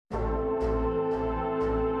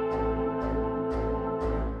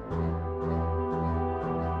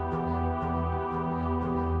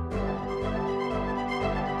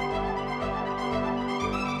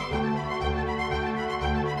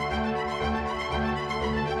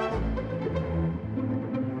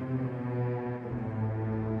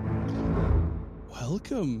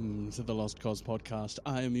Welcome to the Lost Cause podcast.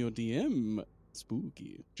 I am your DM,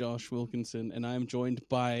 Spooky Josh Wilkinson, and I am joined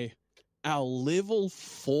by our level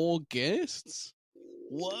 4 guests.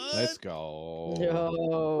 What? Let's go.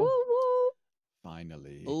 Yo.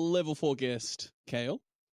 Finally. Level 4 guest, Kale.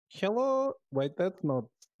 Hello. Wait, that's not.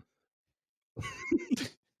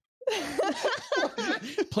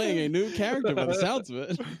 Playing a new character by the sounds of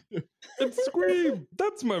it. It's Scream.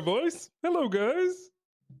 That's my voice. Hello, guys.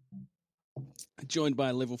 Joined by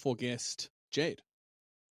level 4 guest, Jade.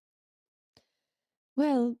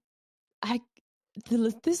 Well,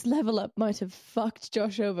 this level up might have fucked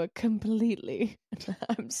Josh over completely.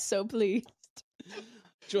 I'm so pleased.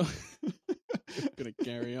 Gonna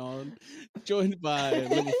carry on. Joined by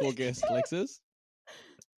level 4 guest, Lexus.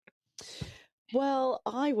 Well,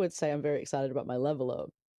 I would say I'm very excited about my level up,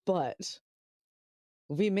 but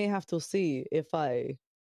we may have to see if I,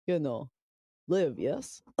 live,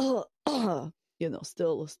 yes?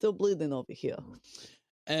 Still bleeding over here.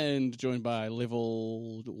 And joined by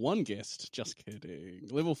level 1 guest, just kidding.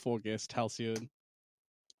 Level 4 guest, Halcyon.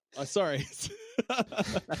 Oh, sorry.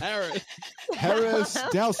 Harris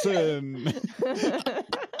Dowson.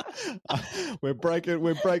 We're breaking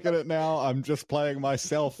it now. I'm just playing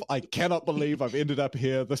myself. I cannot believe I've ended up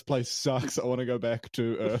here. This place sucks. I want to go back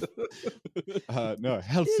to Earth. No,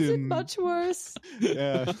 Halcyon. Is it much worse?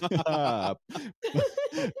 Yeah.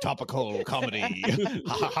 Topical comedy.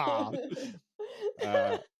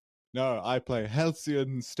 No, I play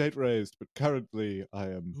Halcyon State Raised, but currently I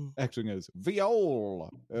am acting as Viol,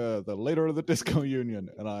 the leader of the Disco Union,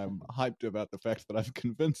 and I'm hyped about the fact that I've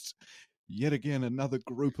convinced yet again another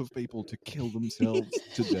group of people to kill themselves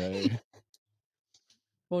today.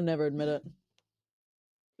 We'll never admit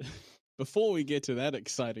it. Before we get to that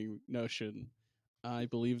exciting notion, I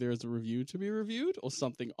believe there is a review to be reviewed, or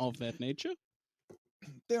something of that nature.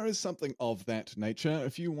 There is something of that nature.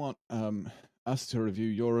 If you want us to review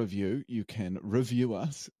your review, you can review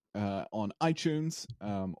us on iTunes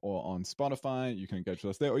or on Spotify. You can engage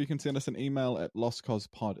with us there, or you can send us an email at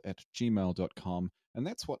lostcausepod@gmail.com. And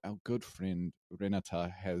that's what our good friend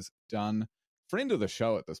Renata has done. Friend of the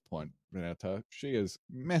show at this point, Renata. She is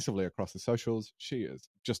massively across the socials. She is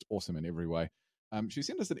just awesome in every way. She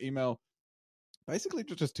sent us an email basically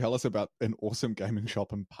to just tell us about an awesome gaming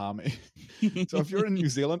shop in Palmy. So if you're in New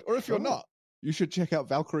Zealand, or if you're not, you should check out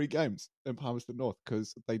Valkyrie Games in Palmerston North,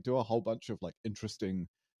 because they do a whole bunch of like interesting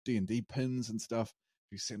D&D pins and stuff.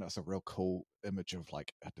 You sent us a real cool image of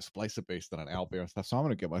like a Displacer Beast and an owlbear and stuff, so I'm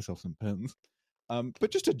going to get myself some pins.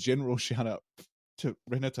 But just a general shout out to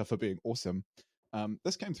Renata for being awesome.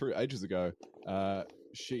 This came through ages ago.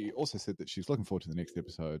 She also said that she's looking forward to the next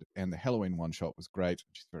episode, and the Halloween one-shot was great.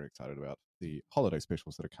 She's very excited about the holiday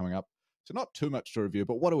specials that are coming up. So not too much to review,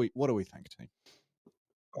 but what do we think, team?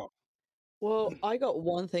 Well, I got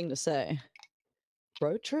one thing to say.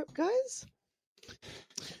 Road trip, guys?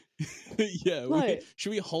 Yeah, Right. should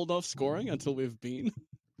we hold off scoring until we've been?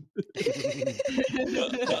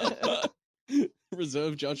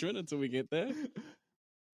 Reserve judgment until we get there.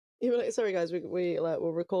 Sorry, guys.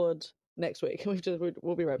 We'll record next week.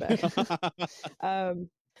 We'll be right back.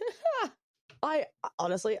 I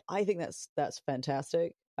honestly, I think that's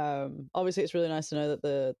fantastic. Obviously, it's really nice to know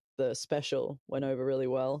that the special went over really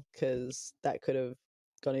well, because that could have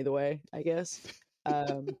gone either way, I guess.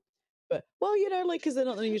 But because they're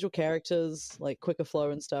not the usual characters, like quicker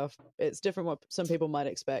flow and stuff. It's different what some people might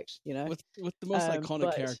expect, With the most iconic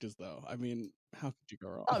but- characters, though. I mean, how could you go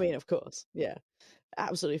wrong? I mean, of course, yeah,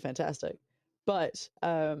 absolutely fantastic. But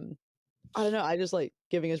I don't know. I just like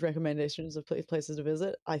giving us recommendations of places to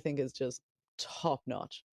visit. I think it's just top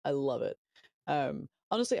notch. I love it.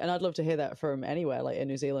 Honestly, and I'd love to hear that from anywhere, like in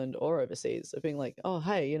New Zealand or overseas, of being like, oh,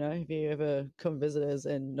 hey, if you ever come visit us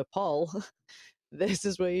in Nepal, this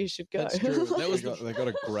is where you should go. That's true. That was They got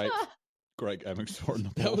a great gaming store in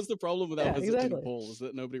Nepal. that was the problem with our Yeah, visit to exactly. Nepal, is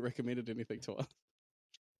that nobody recommended anything to us.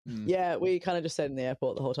 Yeah, we kind of just stayed in the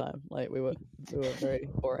airport the whole time. Like we were very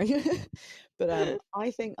boring. But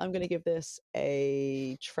I think I'm going to give this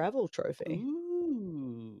a travel trophy.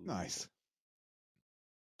 Ooh. Nice.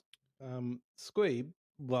 Squeeb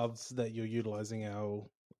loves that you're utilizing our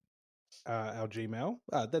Gmail.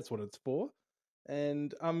 That's what it's for.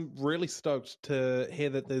 And I'm really stoked to hear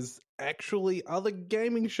that there's actually other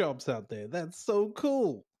gaming shops out there. That's so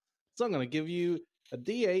cool. So I'm going to give you a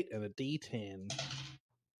D8 and a D10.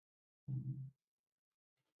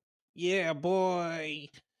 Yeah, boy.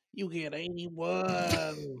 You get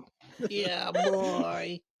 81. Yeah,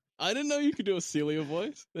 boy. I didn't know you could do a Celia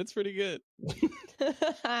voice. That's pretty good.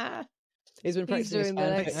 He's been He's practicing his doing the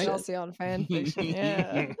fan next fiction. Halcyon fanfiction.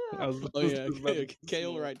 Yeah. I was Oh yeah, just about to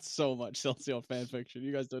Kale say it. writes so much Celsius fanfiction.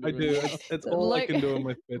 You guys don't I even do. know. It's all I Like- can do in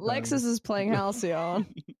my spare time. Lexus is playing Halcyon.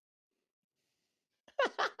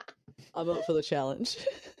 I'm up for the challenge.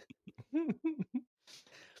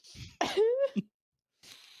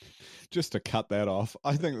 Just to cut that off,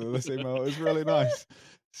 I think that this email is really nice.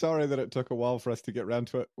 Sorry that it took a while for us to get around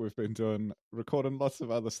to it. We've been recording lots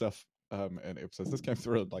of other stuff and episodes. This came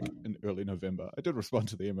through like in early November. I did respond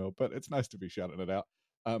to the email, but it's nice to be shouting it out.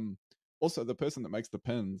 Also, the person that makes the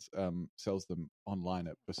pins sells them online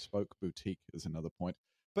at Bespoke Boutique is another point.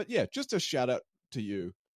 But yeah, just a shout out to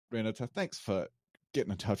you, Renata. Thanks for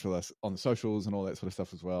getting in touch with us on the socials and all that sort of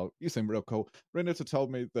stuff as well. You seem real cool. Renata told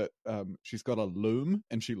me that she's got a loom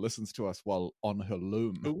and she listens to us while on her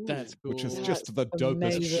loom, Ooh. That's cool. which is That's just the dopest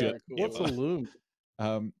amazing. shit. What's a ever. loom?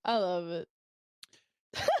 I love it.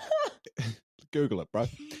 Google it, bro.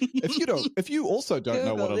 If you also don't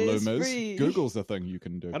know what a Google loom is is, free. Google's the thing you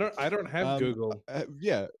can do. I don't have Google.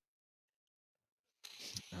 Yeah.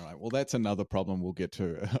 All right. Well, that's another problem we'll get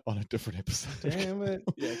to on a different episode. Damn it.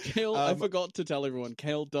 Yeah, Kale. I Um, forgot to tell everyone.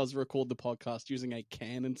 Kale does record the podcast using a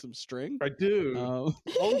can and some string. I do.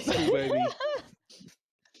 Old school, baby.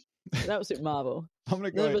 An absolute marvel. I'm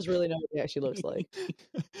gonna None of go. us really know what he actually looks like.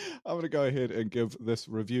 I'm gonna go ahead and give this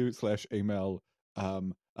review/email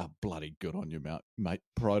a bloody good on you, mate.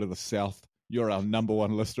 Pride of the South. You're our number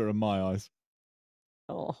one listener in my eyes.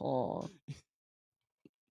 Oh,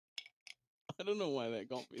 I don't know why that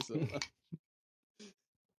got me so much.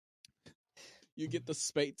 You get the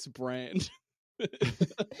Spates brand.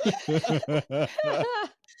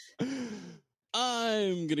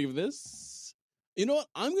 I'm gonna give this. You know what?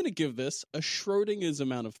 I'm gonna give this a Schrodinger's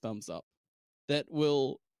amount of thumbs up. That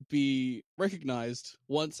will be recognized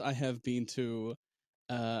once I have been to.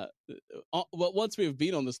 Well, once we have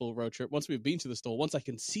been on this little road trip, once we've been to the store, once I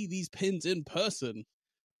can see these pins in person,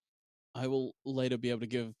 I will later be able to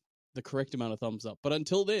give the correct amount of thumbs up. But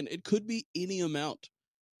until then, it could be any amount,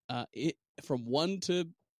 from 1 to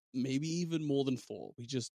maybe even more than 4. We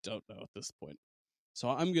just don't know at this point. So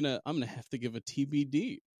I'm gonna have to give a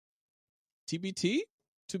TBD. TBT?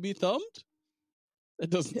 To be thumbed? That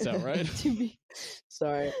doesn't sound right. To be-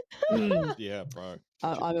 sorry. Yeah, bro.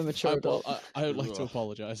 I'm a mature adult. I would like to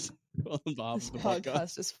apologize on behalf This of the podcast.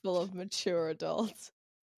 podcast is full of mature adults.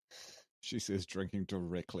 She says drinking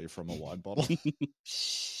directly from a wine bottle.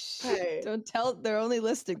 Hey. Don't tell. They're only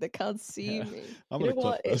listening. They can't see Yeah. me. I'm You know gonna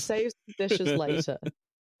what? clip It this. saves the dishes later.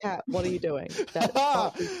 Kat, what are you doing? That's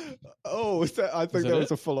not- Oh, I think Is that it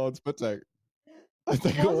was a full-on spit take. I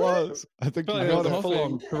think it Was it? was. I think you Oh, got yeah, it. full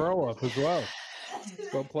on throw up as well.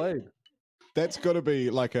 Well played. That's got to be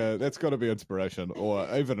that's got to be inspiration, or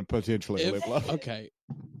even potentially a If- level up. okay,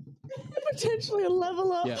 potentially a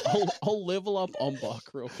level up. yeah, I'll level up on Buck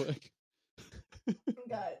real quick.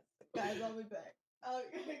 Guys, I'll be back.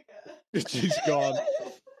 She's gone.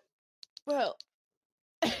 Well,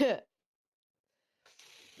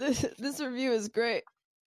 this review is great.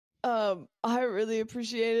 I really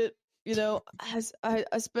appreciate it. You know, as I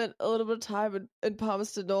spent a little bit of time in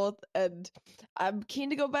Palmerston North, and I'm keen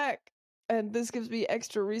to go back. And this gives me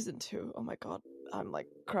extra reason to. Oh my god, I'm like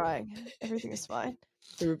crying. Everything is fine.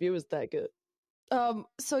 The review is that good.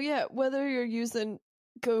 So yeah, whether you're using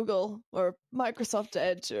Google or Microsoft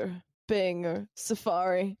Edge or Bing or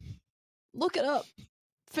Safari, look it up.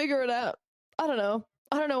 Figure it out. I don't know.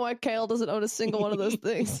 I don't know why Kale doesn't own a single one of those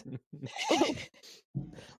things.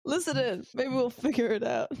 Listen in. Maybe we'll figure it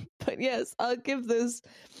out. But yes, I'll give this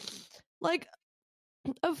like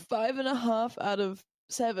a 5.5 out of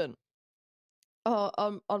 7.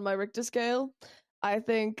 On my Richter scale. I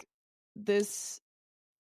think this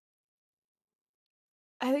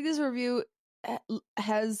review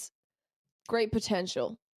has great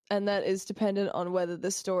potential, and that is dependent on whether the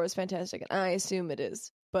store is fantastic, and I assume it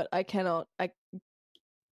is. But I cannot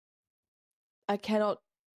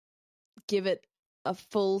give it a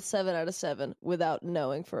full 7 out of 7 without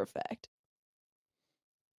knowing for a fact.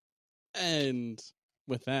 And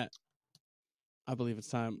with that, I believe it's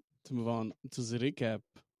time to move on to the recap.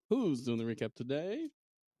 Who's doing the recap today?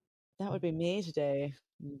 That would be me today,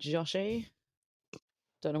 Joshy.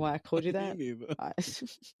 Don't know why I called you that. Me neither.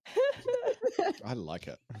 I like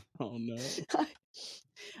it. Oh no.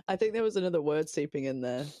 I think there was another word seeping in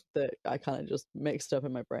there that I kind of just mixed up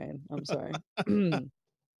in my brain. I'm sorry.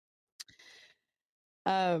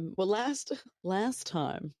 Well, last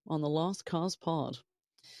time on the Lost Cause pod,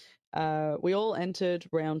 we all entered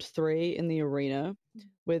round 3 in the arena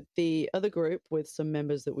with the other group with some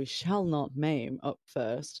members that we shall not name up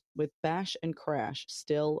first, with Bash and Crash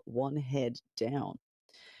still one head down.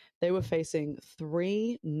 they were facing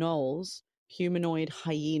 3 gnolls, humanoid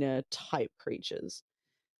hyena type creatures.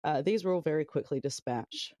 These were all very quickly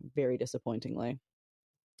dispatched, very disappointingly.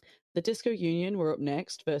 The Disco Union were up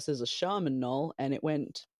next versus a shaman gnoll, and it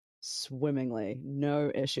went swimmingly.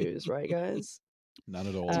 No issues, right, guys? None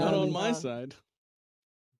at all. It's not on Um, my side.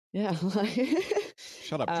 Yeah. Like,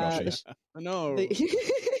 Shut up, Joshy. No.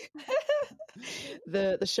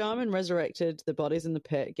 The shaman resurrected the bodies in the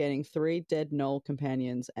pit, gaining 3 dead gnoll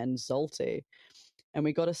companions and Zolti. And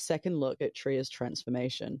we got a second look at Tria's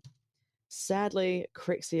transformation. Sadly,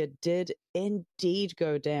 Crixia did indeed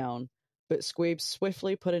go down, but Squeeb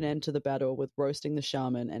swiftly put an end to the battle with roasting the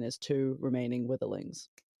shaman and his 2 remaining witherlings.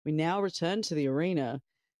 We now return to the arena,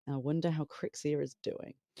 and I wonder how Crixia is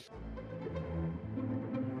doing.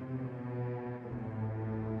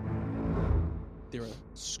 There are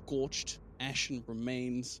scorched, ashen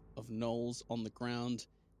remains of gnolls on the ground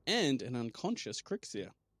and an unconscious Crixia.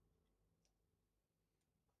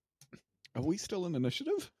 Are we still in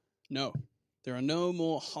initiative? No, there are no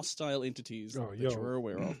more hostile entities Oh, that yo. you're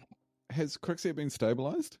aware of. Has Crixia been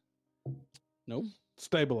stabilized? Nope.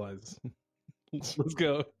 Stabilize. Let's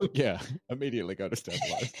go. Yeah, immediately go to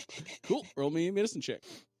stabilize. Cool. Roll me a medicine check.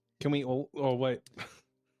 Can we all? Oh wait.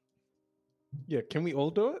 Yeah, can we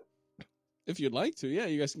all do it? If you'd like to, yeah,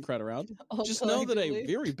 you guys can crowd around. Just know that a Collectively.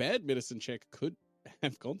 very bad medicine check could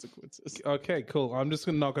have consequences. Okay, cool. I'm just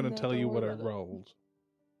not going to No, tell don't you what worry I about it. rolled.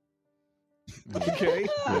 Okay,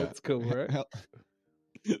 Yeah. that's cool, right?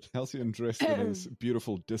 Halcyon dressed in his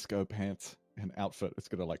beautiful disco pants and outfit is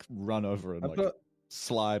gonna like run over and I've like got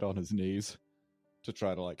slide on his knees to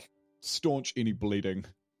try to like staunch any bleeding.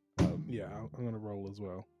 yeah. I'm going to roll as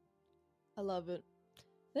well. I love it.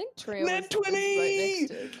 I think Trio Nat is 20 right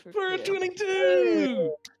next to for a Crixia.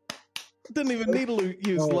 22. Didn't even need to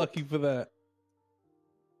use Oh. lucky for that.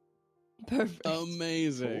 Perfect.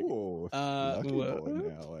 Amazing. Ooh, lucky what? boy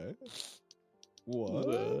now, eh?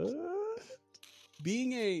 What?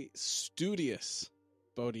 Being a studious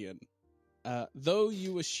Bodian, though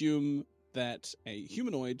you assume that a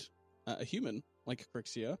humanoid, a human like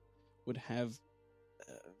Crixia, would have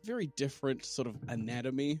a very different sort of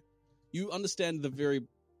anatomy, you understand the very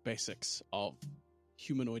basics of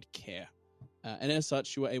humanoid care. And as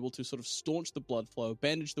such, you are able to sort of staunch the blood flow,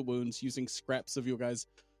 bandage the wounds using scraps of your guys'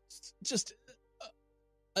 just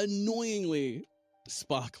annoyingly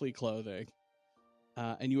sparkly clothing.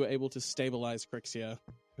 And you are able to stabilize Crixia,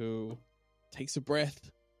 who takes a breath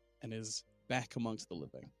and is back amongst the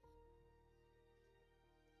living.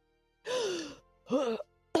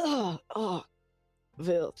 Oh,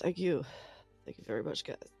 Vil, thank you. Thank you very much,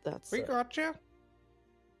 guys. That's We got you.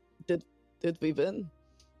 did we win?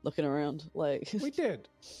 Looking around, like We did.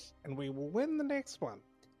 And we will win the next one.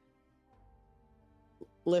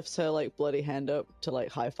 lifts her like bloody hand up to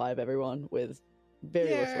like high five everyone with very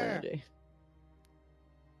little Yeah. energy.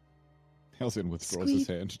 Halcyon withdraws his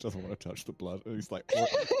hand, doesn't want to touch the blood, and he's like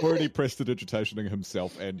already prestidigitationing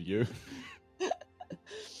himself and you.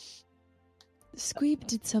 Squeeb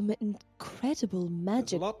did some incredible There's a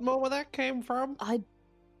magic. lot more where that came from. I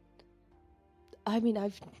mean,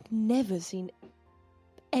 I've never seen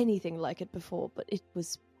anything like it before, but it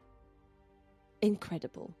was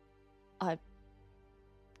incredible.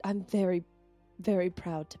 I'm very, very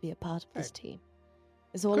proud to be a part of this team.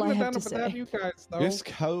 Is all Couldn't I have have done to it without say. you guys, though. Yes,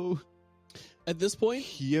 co At this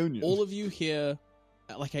point, union. all of you hear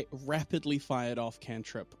like a rapidly fired off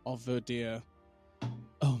cantrip of Verdir.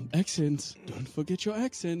 Accents. Don't forget your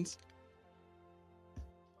accents.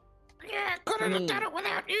 Yeah, couldn't have done it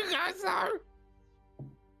without you guys, though.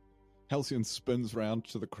 Halcyon spins round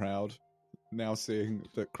to the crowd, now seeing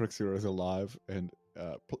that Crixia is alive, and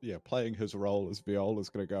playing his role as Viola's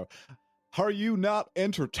going to go, "Are you not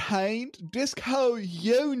entertained? Disco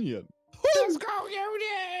Union!" Let's go,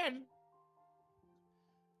 Union!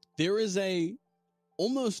 There is a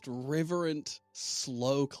almost reverent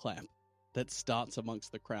slow clap that starts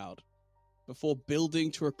amongst the crowd before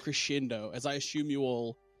building to a crescendo as I assume you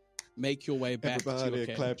all make your way back to Everybody your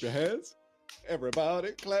cage. clap your hands.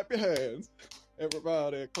 Everybody clap your hands.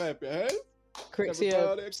 Everybody clap your hands. Crixia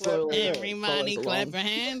Everybody clap slowly your hands. Everybody follows clap along. your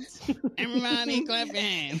hands. Everybody clap your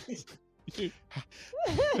hands.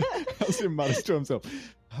 Halcyon mutters to himself,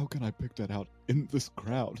 "How can I pick that out in this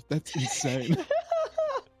crowd? That's insane."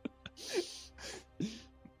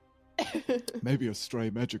 Maybe a stray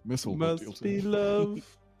magic missile will deal Must to be him.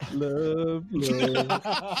 love. Love, love.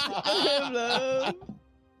 love.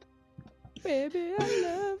 Baby, I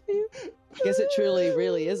love you. I guess it truly,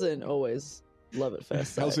 really isn't always love at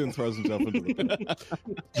first sight. Halcyon throws himself into the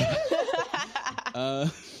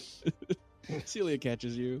pit. Celia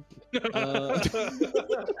catches you.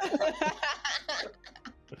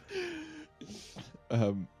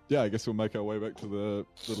 Yeah, I guess we'll make our way back to the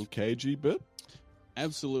little cagey bit.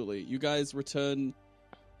 Absolutely. You guys return.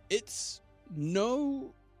 It's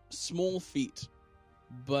no small feat,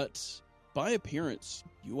 but by appearance,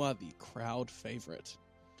 you are the crowd favorite.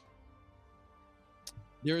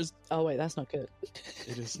 There is. Oh wait, that's not good.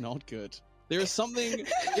 It is not good. There's something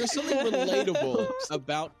relatable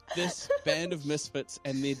about this band of misfits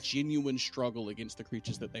and their genuine struggle against the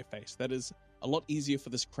creatures that they face. That is a lot easier for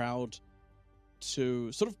this crowd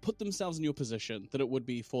to sort of put themselves in your position than it would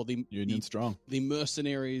be for Union strong. the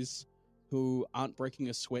mercenaries who aren't breaking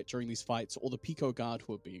a sweat during these fights, or the Pico Guard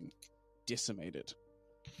who are being decimated.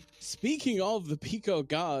 Speaking of the Pico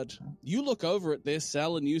Guard, you look over at their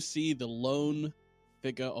cell and you see the lone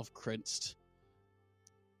figure of Krinst,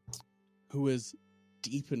 who is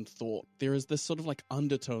deep in thought. There is this sort of like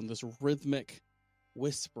undertone, this rhythmic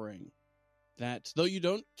whispering that, though you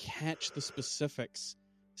don't catch the specifics,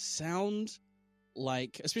 sound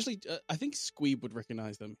like, especially, I think Squeeb would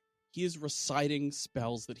recognize them. He is reciting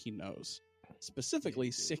spells that he knows, specifically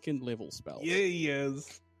second level spells. Yeah, he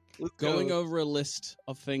is. Let's Going go. over a list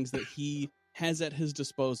of things that he has at his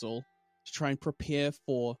disposal to try and prepare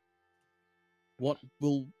for what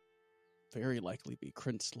will very likely be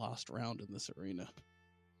Krint's last round in this arena.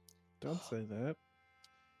 Don't say that.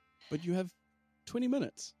 But you have 20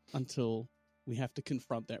 minutes until we have to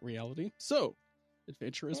confront that reality. So,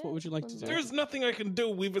 adventurers, what would you like to do? There's nothing I can do.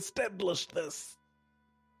 We've established this.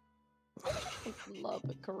 I'd love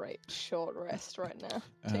a great short rest right now.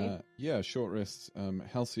 Team. Yeah, short rests.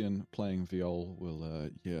 Halcyon playing viol will,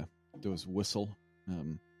 do his whistle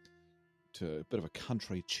to a bit of a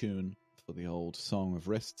country tune for the old Song of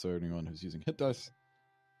Rest. So anyone who's using hit dice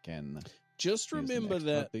can Just use an remember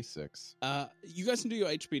extra that D6. you guys can do your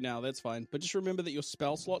HP now, that's fine. But just remember that your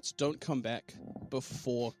spell slots don't come back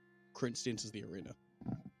before Krint enters the arena.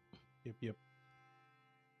 Yep.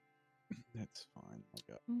 That's fine. I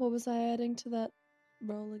got What was I adding to that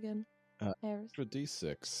roll again? Uh, Harris. extra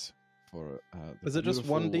D6 for. The Is it just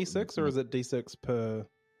one beautiful- D6 or is it D6 per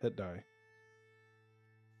hit die?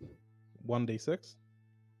 1d6?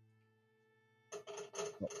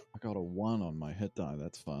 I got a 1 on my hit die.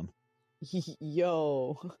 That's fun.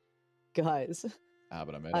 Yo, guys,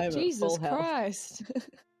 But I made I'm it. at Jesus full health. Christ.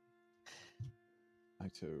 I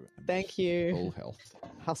too. am Thank full you, health.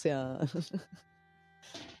 Halcyon.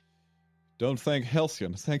 Don't thank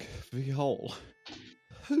Halcyon. Thank Viol.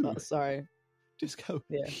 Oh, sorry. Just go.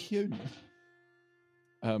 Yeah. Human.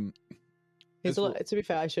 He's As a well- lot, to be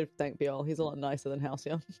fair, I should thank Biol. He's a lot nicer than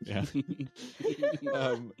Halcyon. Yeah.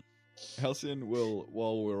 Halcyon will,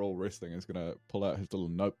 while we're all resting, is going to pull out his little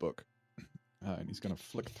notebook, and he's going to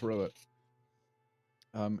flick through it.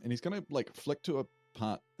 And he's going to flick to a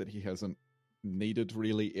part that he hasn't needed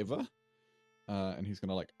really ever. And he's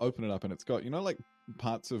going to open it up, and it's got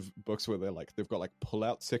parts of books where they've got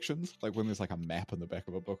pull-out sections, like when there's a map in the back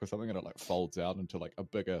of a book or something, and it folds out into a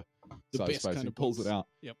bigger The size best space. kind And he of pulls books. it out.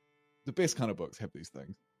 Yep. The best kind of books have these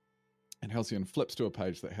things. And Halcyon flips to a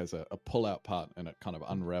page that has a pull-out part, and it kind of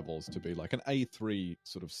unravels to be an A3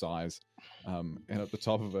 sort of size. And at the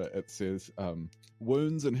top of it, it says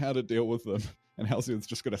wounds and how to deal with them. And Halcyon's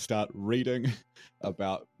just going to start reading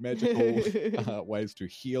about magical ways to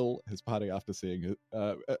heal his party after seeing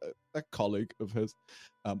a colleague of his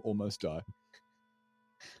almost die.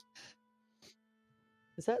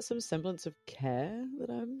 Is that some semblance of care that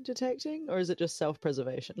I'm detecting, or is it just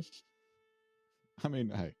self-preservation? I mean,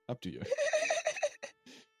 hey, up to you.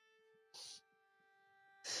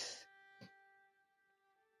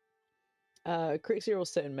 Crixie will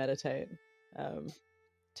sit and meditate,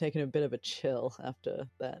 taking a bit of a chill after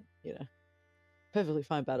that, perfectly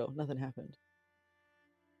fine battle. Nothing happened.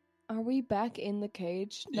 Are we back in the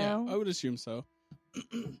cage now? Yeah, I would assume so.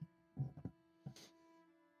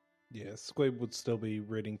 Yeah, Squib would still be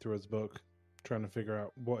reading through his book, trying to figure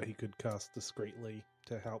out what he could cast discreetly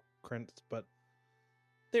to help Krent, but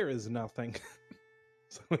there is nothing.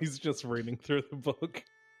 So he's just reading through the book.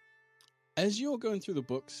 As you're going through the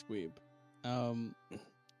book, Squeeb,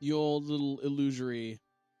 your little illusory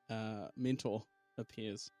mentor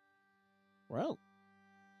appears. Well,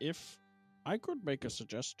 if I could make a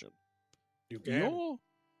suggestion, You can. your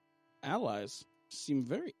allies seem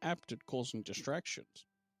very apt at causing distractions.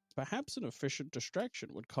 Perhaps an efficient distraction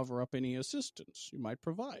would cover up any assistance you might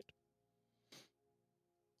provide.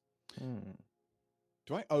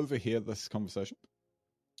 Do I overhear this conversation?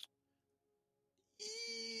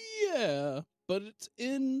 Yeah, but it's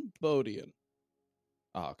in Bodian.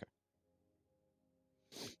 Ah, okay.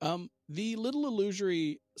 The little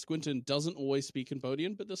illusory Squinton doesn't always speak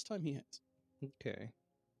Cambodian, but this time he has. Okay.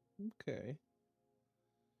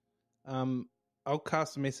 I'll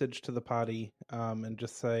cast a message to the party, and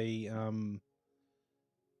just say,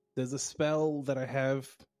 there's a spell that I have,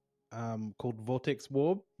 called Vortex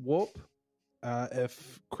Warp.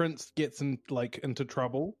 If Krintz gets into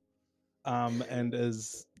trouble, and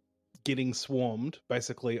is getting swarmed,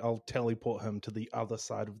 basically I'll teleport him to the other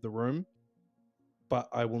side of the room. But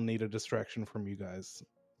I will need a distraction from you guys.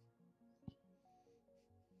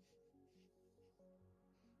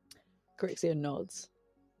 Grixia nods.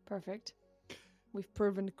 Perfect. We've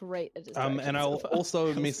proven great at distraction And so I'll far. also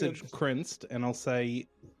Sounds message good. Krinst, and I'll say,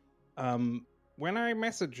 when I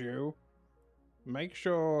message you, make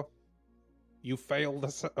sure you fail the.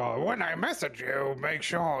 When I message you, make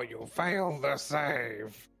sure you fail the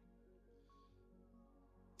save.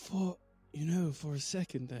 For a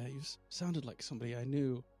second there, you sounded like somebody I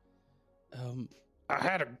knew. I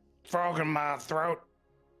had a frog in my throat.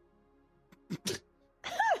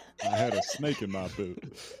 I had a snake in my boot.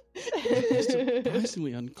 It's a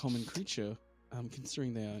surprisingly uncommon creature,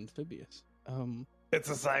 considering they are amphibious. It's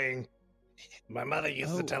a saying. My mother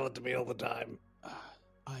used Oh. to tell it to me all the time.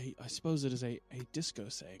 I suppose it is a disco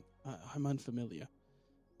saying. I'm unfamiliar.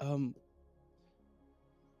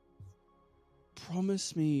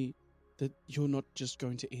 Promise me that you're not just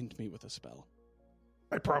going to end me with a spell.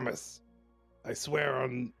 I promise. I swear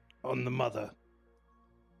on the mother.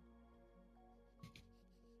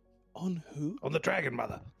 On who? On the dragon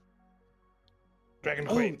mother. Dragon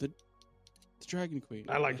Oh, queen. the Dragon Queen.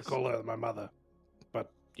 I like to Yes. call her my mother.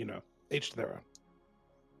 But, each to their own.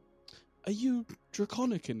 Are you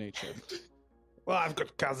draconic in nature? Well, I've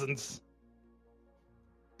got cousins.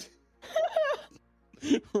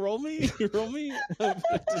 roll me. I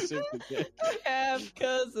have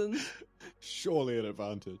cousins. Surely an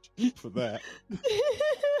advantage for that.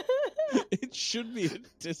 It should be a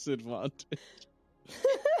disadvantage.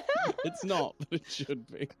 It's not, but it should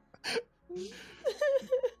be.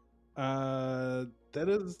 That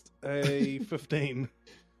is a 15.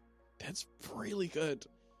 That's really good.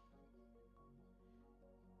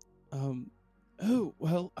 Oh,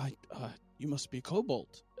 well, you must be a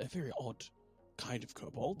kobold. A very odd kind of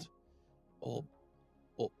kobold. Or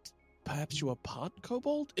perhaps you are part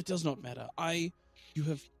kobold? It does not matter. You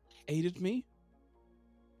have aided me,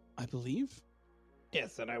 I believe.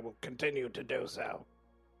 Yes, and I will continue to do so.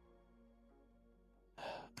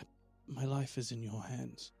 My life is in your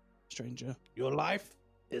hands, stranger. Your life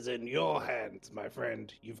is in your hands, my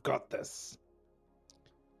friend. You've got this.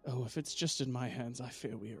 Oh, if it's just in my hands, I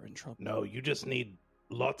fear we are in trouble. No, you just need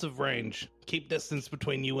lots of range. Keep distance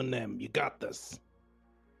between you and them. You got this.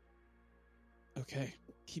 Okay,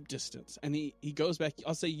 keep distance. And he goes back.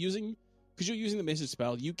 I'll say because you're using the message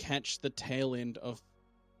spell, you catch the tail end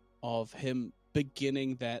of him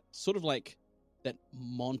beginning that sort of like that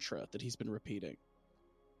mantra that he's been repeating.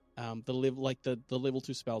 The level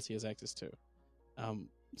 2 spells he has access to.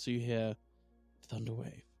 So you hear Thunder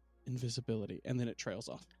Wave, invisibility, and then it trails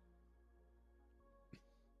off.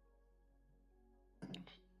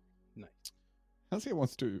 Nice. Halcyon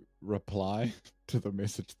wants to reply to the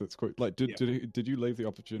message that's quite like. Did you leave the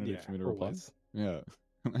opportunity for me to reply? always. Yeah.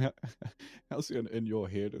 Halcyon in your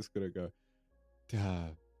head is gonna go,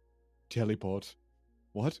 teleport.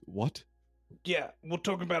 What? Yeah, we'll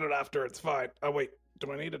talk about it after. It's fine. Oh, wait.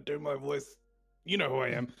 Do I need to do my voice? You know who I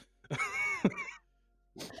am.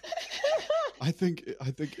 I think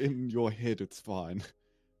in your head it's fine.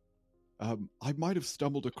 I might have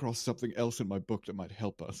stumbled across something else in my book that might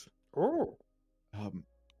help us. Oh, Um,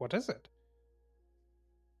 what is it?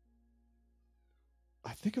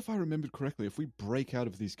 I think if I remembered correctly, if we break out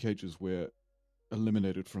of these cages, we're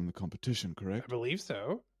eliminated from the competition, I correct? believe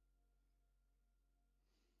so.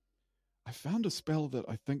 I found a spell that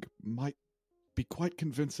I think might be quite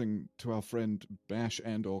convincing to our friend Bash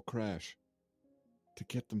and or Crash to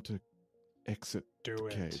get them to exit Do the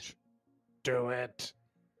it. cage. Do it.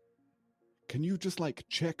 Can you just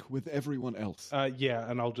check with everyone else? Yeah,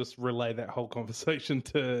 and I'll just relay that whole conversation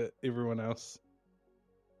to everyone else.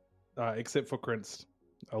 Except for Krinst.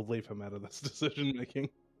 I'll leave him out of this decision making.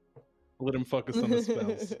 Let him focus on the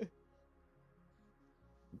spells.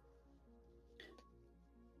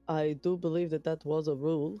 I do believe that was a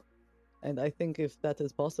rule, and I think if that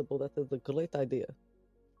is possible, that is a great idea.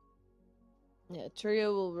 Yeah,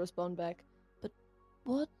 Trio will respond back. But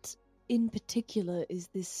what in particular is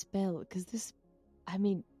this spell? Because I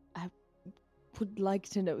would like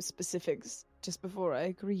to know specifics just before I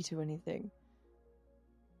agree to anything.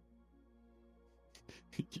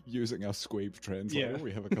 Using our Squeeb translator, Yeah.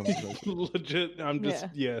 we have a conversation. Legit, I'm just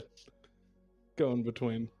going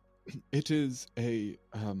between. It is a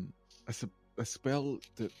spell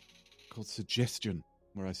that called suggestion,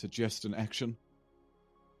 where I suggest an action,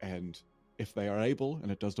 and if they are able,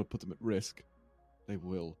 and it does not put them at risk, they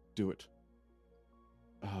will do it.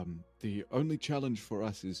 The only challenge for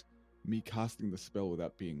us is me casting the spell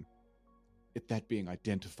without being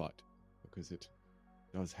identified, because it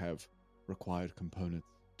does have required components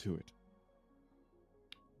to it.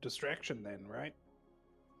 Distraction, then, right?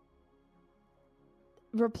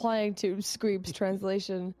 Replying to Screeb's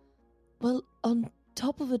translation. Well, on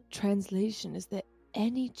top of a translation, is there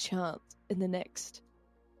any chance in the next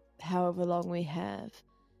however long we have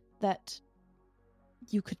that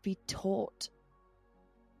you could be taught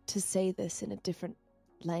to say this in a different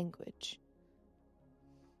language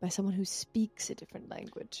by someone who speaks a different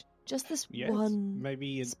language? Just this one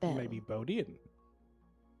maybe spell. maybe Bodian.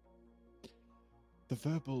 The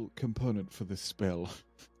verbal component for this spell,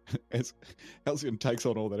 as Halcyon takes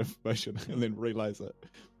on all that information and then relays it.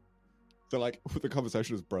 So, like, the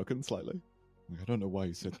conversation is broken slightly. Like, I don't know why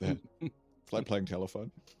you said that. It's like playing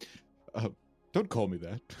telephone. Don't call me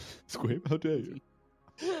that, Squib. How dare you?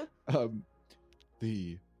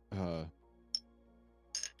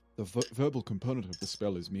 The verbal component of the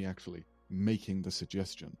spell is me actually making the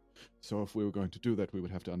suggestion. So if we were going to do that, we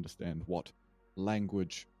would have to understand what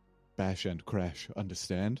language Bash and Crash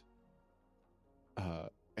understand,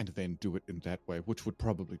 and then do it in that way, which would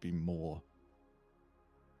probably be more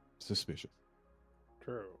suspicious.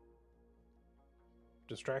 True.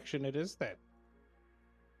 Distraction it is then.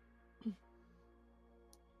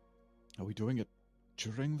 Are we doing it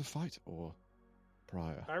during the fight or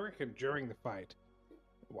prior? I reckon during the fight.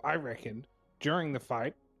 I reckon during the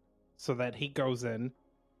fight, so that he goes in,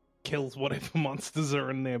 kills whatever monsters are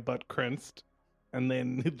in there but Crinst, and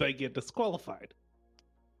then they get disqualified.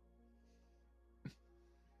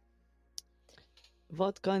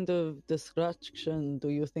 What kind of distraction do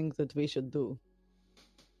you think that we should do?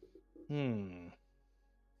 Hmm.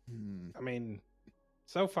 I mean,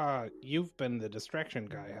 so far you've been the distraction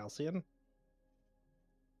guy, Halcyon.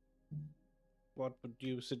 What would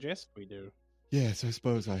you suggest we do? Yes, I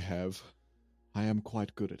suppose I have. I am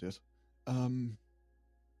quite good at it. I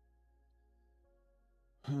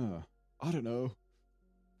don't know.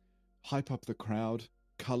 Hype up the crowd.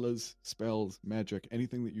 Colors, spells, magic,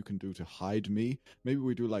 anything that you can do to hide me. Maybe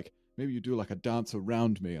you do like a dance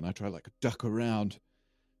around me and I try like duck around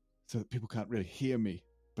so that people can't really hear me.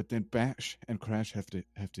 But then Bash and Crash have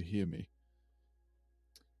to hear me.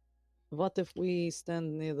 What if we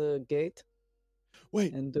stand near the gate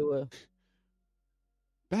Wait, and do a...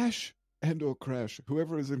 Bash and or Crash,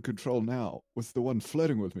 whoever is in control now, was the one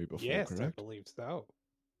flirting with me before, Yes, correct? I believe so.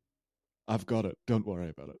 I've got it. Don't worry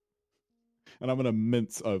about it. And I'm going to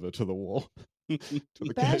mince over to the wall. To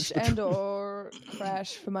the Bash cage and or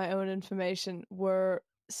Crash, for my own information, were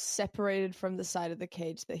separated from the side of the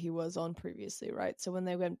cage that he was on previously, right? So when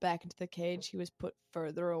they went back into the cage, he was put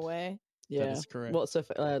further away. Yeah. That is correct. What's if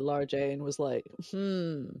Lara Jane was like,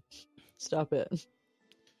 stop it.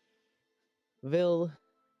 Vil,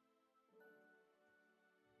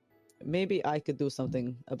 maybe I could do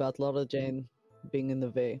something about Lara Jane being in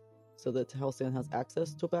the way so that Halcyon has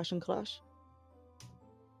access to Bash and Crash.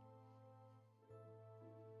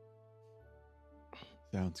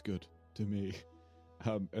 Sounds good to me.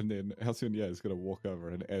 And then Halcyon, is going to walk over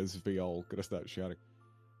and as Viol going to start shouting,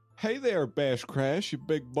 "Hey there, Bash Crash, you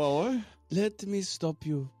big boy." Let me stop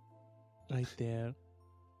you right there.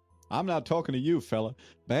 I'm not talking to you, fella.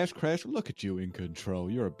 Bash Crash, look at you in control.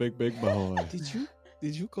 You're a big, big boy.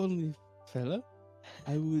 Did you call me fella?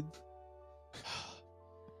 I would...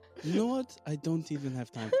 You know what? I don't even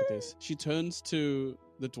have time for this. She turns to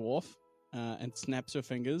the dwarf and snaps her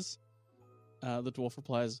fingers. The dwarf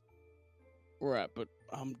replies, "Right, but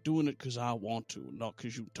I'm doing it because I want to, not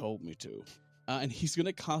because you told me to." And he's going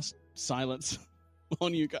to cast silence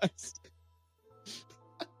on you guys.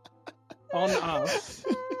 On us.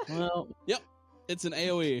 Well, Yep, it's an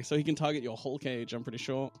AoE, so he can target your whole cage, I'm pretty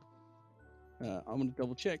sure. I'm going to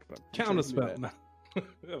double check, but I'm pretty sure he can do Counterspell. No.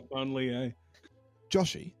 If only, eh?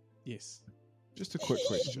 Joshy, that. Yes. just a quick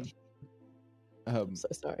question. I'm so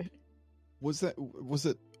sorry. Was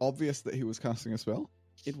it obvious that he was casting a spell?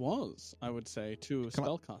 It was, I would say, to Can I-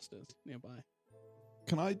 spellcasters nearby.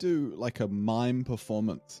 Can I do like a mime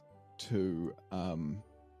performance to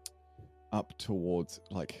up towards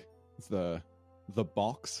like the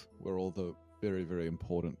box where all the very, very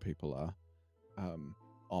important people are,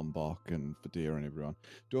 Ombok and Vadir and everyone.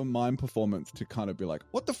 Do a mime performance to kind of be like,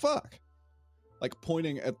 "What the fuck?" like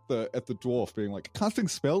pointing at the dwarf, being like, casting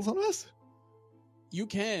spells on us? You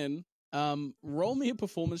can roll me a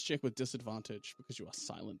performance check with disadvantage because you are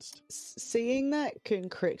silenced. Seeing that, can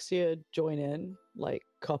Crixia join in, like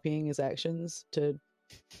copying his actions to,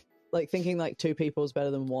 like thinking like two people is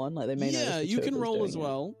better than one? Like they may notice Yeah, the you two can of us roll doing as it.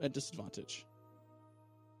 well at disadvantage.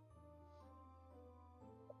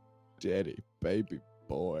 Daddy, baby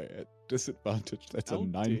boy, at disadvantage. That's How a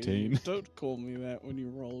dare you. 19. Don't call me that when you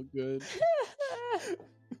roll good.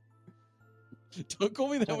 Don't call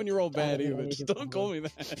me that when you roll bad don't either. know Just anything don't call me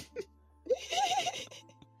that.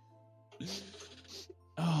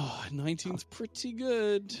 Oh, 19's pretty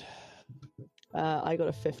good. I got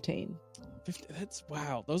a 15. 50, that's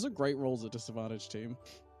wow. Those are great rolls at disadvantage, team.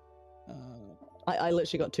 I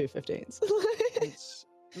literally got two 15s.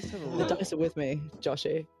 Let's have a The roll. dice are with me,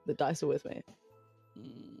 Joshy. The dice are with me.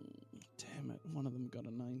 Damn it! One of them got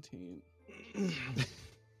a 19.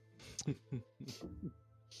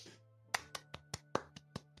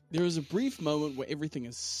 There is a brief moment where everything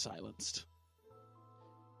is silenced.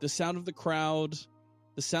 The sound of the crowd,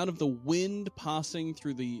 the sound of the wind passing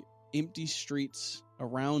through the empty streets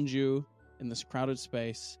around you in this crowded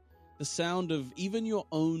space, the sound of even your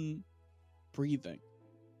own breathing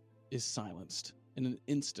is silenced in an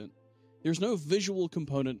instant. There's no visual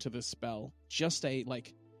component to this spell, just a,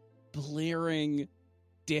 like, blaring,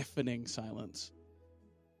 deafening silence.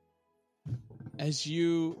 As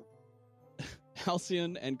you,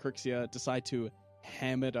 Halcyon and Crixia, decide to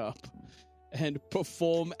ham it up and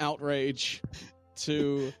perform outrage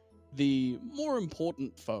to the more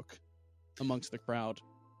important folk amongst the crowd.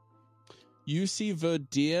 You see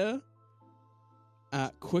Verdir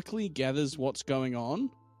quickly gathers what's going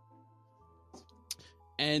on,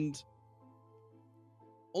 and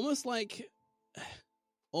almost like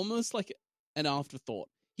an afterthought,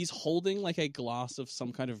 he's holding like a glass of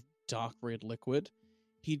some kind of dark red liquid.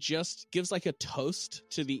 He just gives like a toast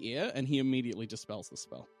to the air, and he immediately dispels the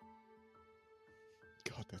spell.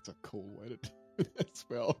 God, that's a cool way to do that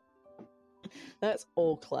spell. That's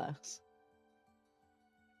all class.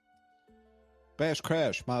 Bash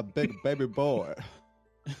Crash, my big baby boy.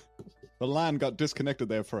 The line got disconnected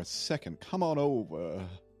there for a second. Come on over.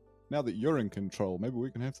 Now that you're in control, maybe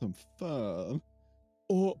we can have some fun.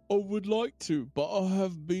 I would like to, but I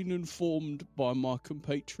have been informed by my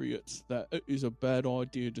compatriots that it is a bad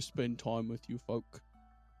idea to spend time with you folk.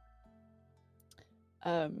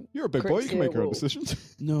 You're a big boy, you can make your own will-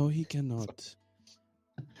 decisions. No, he cannot.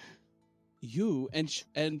 You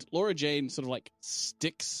and Laura Jane sort of like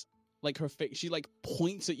sticks like her face. She like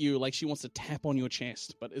points at you like she wants to tap on your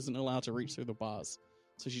chest, but isn't allowed to reach through the bars.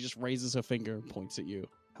 So she just raises her finger and points at you,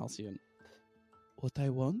 Halcyon. What I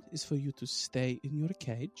want is for you to stay in your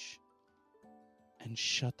cage and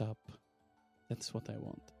shut up. That's what I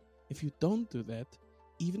want. If you don't do that,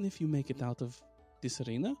 even if you make it out of this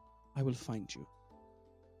arena, I will find you.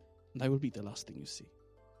 And I will be the last thing you see.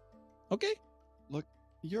 Okay? Look,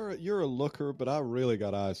 you're a looker, but I really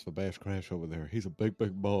got eyes for Bash Crash over there. He's a big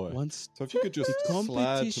boy. Once So if you could just the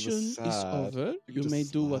slide to competition the is side, over, could you just may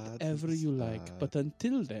do slide to whatever the you like. side. But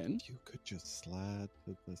until then, If you could just slide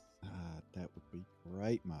to the side, that would be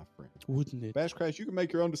great, my friend. wouldn't it? Bash Crash, you can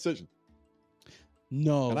make your own decision.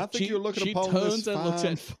 No. And I think you're looking she upon turns this and looks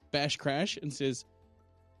fine- at Bash Crash and says,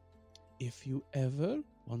 if you ever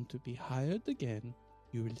want to be hired again,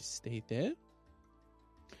 you will stay there.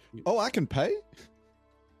 Oh, I can pay?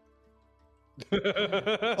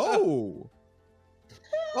 Oh!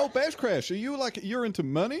 Oh, Bash Crash, are you like, you're into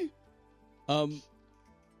money?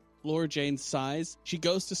 Laura Jane sighs. She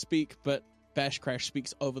goes to speak, but Bash Crash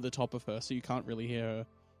speaks over the top of her, so you can't really hear her.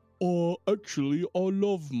 Oh, actually, I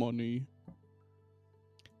love money.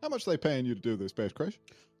 How much are they paying you to do this, Bash Crash?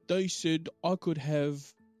 They said I could have,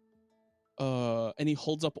 and he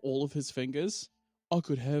holds up all of his fingers. I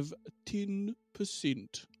could have 10%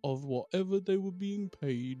 of whatever they were being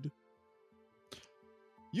paid.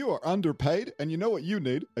 You are underpaid, and you know what you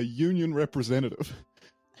need? A union representative.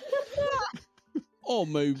 I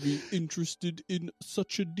may be interested in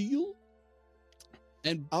such a deal.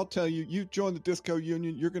 And I'll tell you, you join the Disco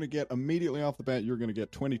Union, you're going to get immediately off the bat, you're going to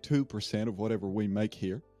get 22% of whatever we make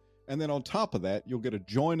here. And then on top of that, you'll get a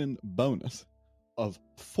join-in bonus of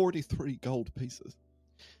 43 gold pieces.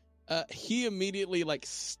 he immediately like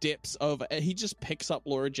steps over. He just picks up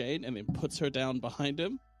Laura Jane and then puts her down behind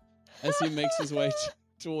him as he makes his way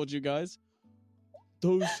towards you guys.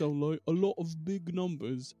 Those sound like a lot of big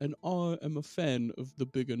numbers, and I am a fan of the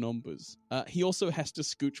bigger numbers. He also has to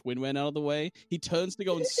scooch Winwan out of the way. He turns to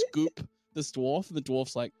go and scoop this dwarf, and the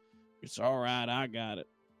dwarf's like, "It's all right, I got it.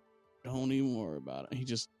 Don't even worry about it." He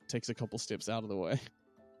just takes a couple steps out of the way.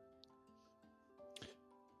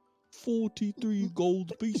 43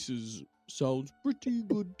 gold pieces. Sounds pretty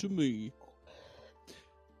good to me.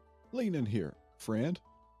 Lean in here, friend.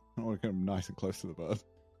 I want to get him nice and close to the bird.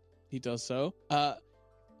 He does so.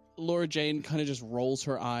 Laura Jane kind of just rolls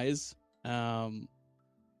her eyes, but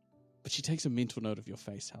she takes a mental note of your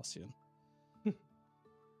face, Halcyon.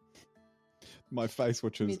 My face,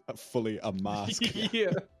 which is fully a mask.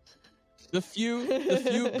 Yeah. The few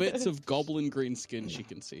bits of goblin green skin she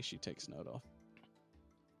can see, she takes note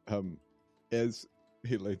of. As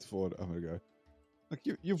he leans forward, I'm gonna go. Look,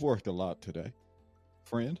 you've worked a lot today,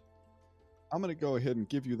 friend. I'm gonna go ahead and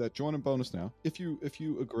give you that joining bonus now. If you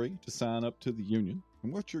agree to sign up to the union,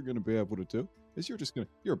 and what you're gonna be able to do is you're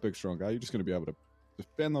a big strong guy. You're just gonna be able to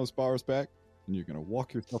just bend those bars back, and you're gonna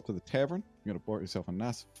walk yourself to the tavern. You're gonna pour yourself a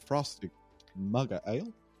nice frosty mug of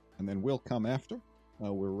ale, and then we'll come after.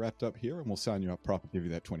 We're wrapped up here, and we'll sign you up proper, give you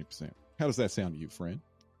that 20%. How does that sound to you, friend?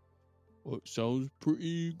 Well, it sounds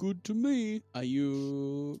pretty good to me. Are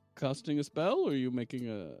you casting a spell, or are you making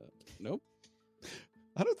a... Nope.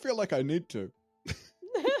 I don't feel like I need to.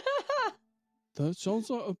 That sounds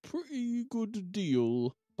like a pretty good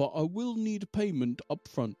deal, but I will need payment up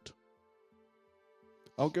front.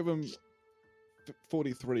 I'll give him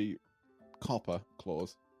 43 copper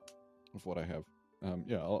claws of what I have.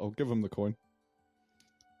 I'll give him the coin.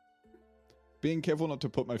 Being careful not to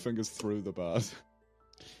put my fingers through the bars.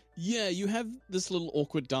 Yeah, you have this little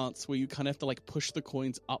awkward dance where you kind of have to like push the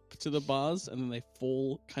coins up to the bars and then they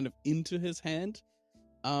fall kind of into his hand.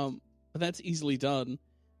 But that's easily done.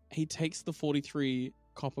 He takes the 43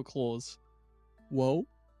 copper claws. Well,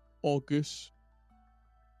 I guess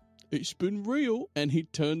it's been real. And he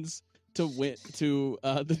turns to the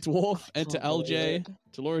dwarf and to LJ,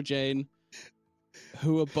 to Laura Jane,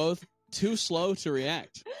 who are both too slow to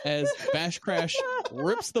react as Bash Crash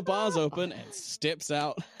rips the bars open and steps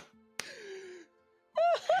out.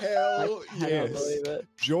 Hell I cannot believe it.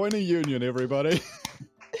 Join a union, everybody.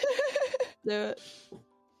 Do it.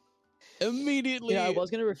 Immediately, Yeah, I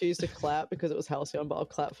was going to refuse to clap because it was Halcyon, but I'll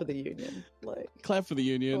clap for the union. Like, clap for the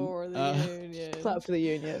union. For the union. clap for the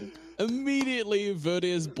union. Immediately,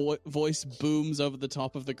 Verdir's voice booms over the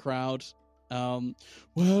top of the crowd. Well,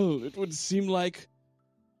 it would seem like,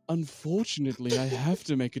 unfortunately, I have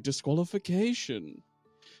to make a disqualification.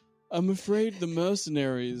 I'm afraid the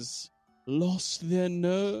mercenaries lost their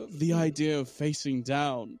nerve. The idea of facing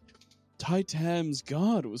down Titam's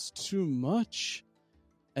guard was too much.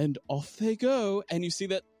 And off they go. And you see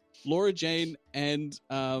that Laura Jane and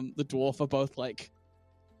the dwarf are both like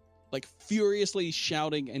furiously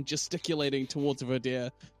shouting and gesticulating towards Verdir,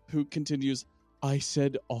 who continues, I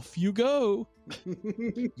said, off you go.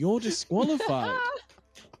 You're disqualified.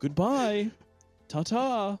 Goodbye.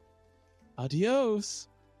 Ta-ta. Adios.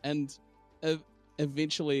 And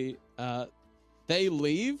eventually they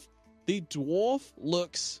leave. The dwarf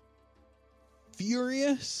looks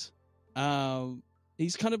furious. But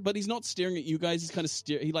he's not staring at you guys. He's kind of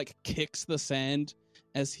he like kicks the sand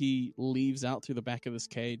as he leaves out through the back of this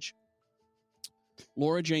cage.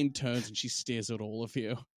 Laura Jane turns and she stares at all of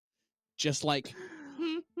you. Just like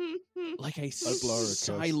a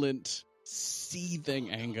silent, seething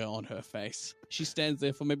anger on her face. She stands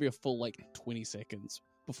there for maybe a full 20 seconds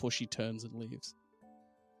before she turns and leaves.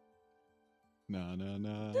 Na na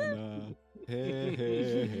na na. Hey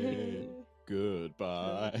hey hey.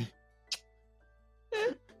 Goodbye.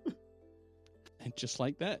 And just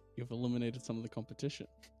like that, you've eliminated some of the competition.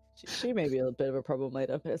 She may be a bit of a problem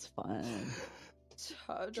later, but it's fine.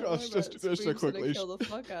 Josh, just to quickly kill the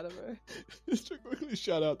fuck out of her. Just to quickly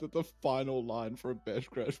shout out that the final line from Bash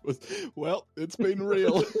Crash was, "Well, it's been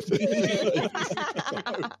real." So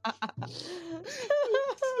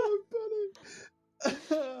funny.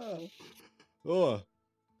 Oh,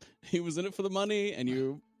 He was in it for the money, and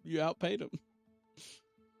you outpaid him.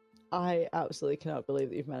 I absolutely cannot believe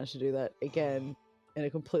that you've managed to do that again in a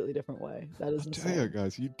completely different way. That is I tell you, insane.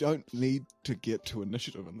 guys, you don't need to get to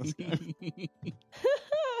initiative in this game.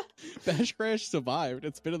 Bash Crash survived.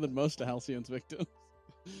 It's better than most of Halcyon's victims.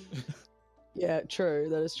 Yeah, true.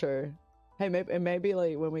 That is true. Hey, maybe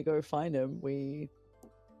like when we go find him, we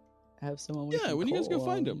have someone. Yeah, when you guys go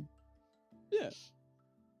find him. Yeah.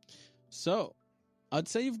 So, I'd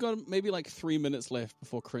say you've got maybe 3 minutes left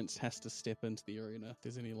before Krintz has to step into the arena if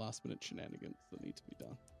there's any last minute shenanigans that need to be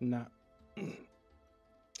done. Nah.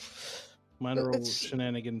 Mine are all It's-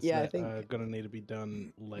 shenanigans yeah, I that think- are going to need to be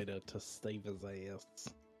done later to save his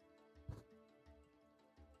ass.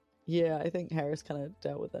 Yeah, I think Harris kind of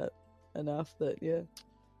dealt with that enough that yeah.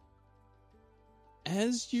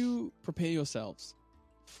 As you prepare yourselves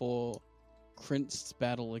for Krintz's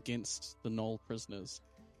battle against the Knoll prisoners,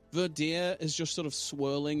 Verdier is just sort of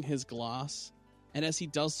swirling his glass, and as he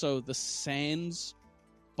does so, the sands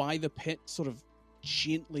by the pit sort of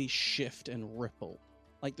gently shift and ripple,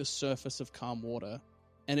 like the surface of calm water,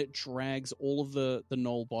 and it drags all of the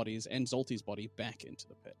Knoll bodies and Zolti's body back into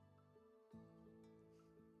the pit.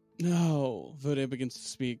 Now, Verdier begins to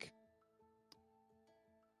speak.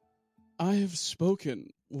 I have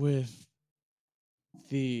spoken with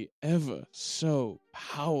the ever so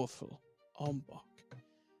powerful Ombok,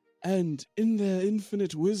 and in their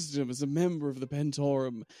infinite wisdom as a member of the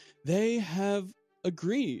Pentorum, they have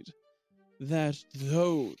agreed that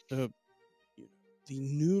though the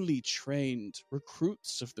newly trained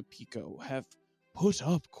recruits of the Pico have put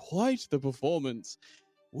up quite the performance,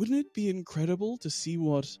 wouldn't it be incredible to see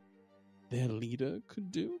what their leader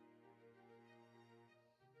could do?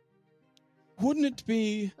 Wouldn't it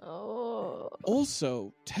be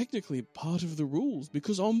also technically part of the rules,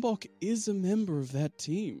 because Ombok is a member of that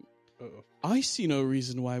team? Uh-oh. I see no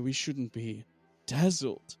reason why we shouldn't be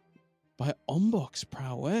dazzled by Ombok's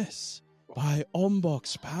prowess, by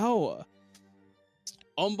Ombok's power.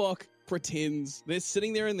 Ombok pretends, they're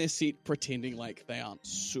sitting there in their seat pretending like they aren't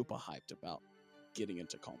super hyped about getting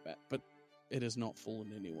into combat, but it has not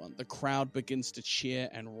fallen anyone. The crowd begins to cheer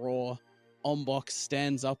and roar. Ombok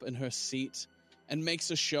stands up in her seat and makes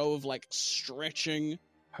a show of like stretching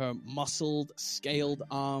her muscled, scaled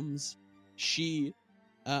arms. She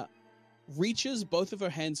reaches both of her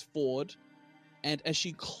hands forward, and as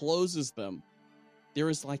she closes them, there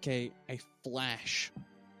is like a flash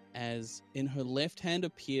as in her left hand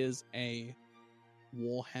appears a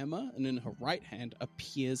warhammer and in her right hand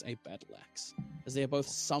appears a battle axe, as they are both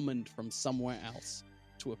summoned from somewhere else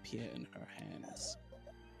to appear in her hands.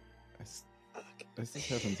 As this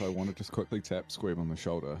happens, I want to just quickly tap Squib on the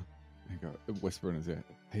shoulder and go, whisper in his ear,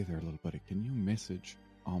 hey there, little buddy, can you message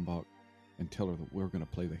Ombok and tell her that we're going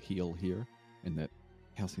to play the heel here and that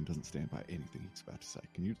Halcyon doesn't stand by anything he's about to say?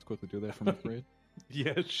 Can you just quickly do that for me, Fred?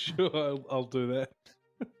 Yeah, sure, I'll do that.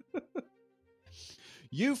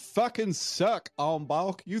 You fucking suck,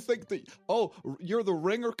 Ombok. You think that, you're the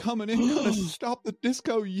ringer coming in to stop the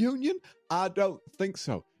Disco Union? I don't think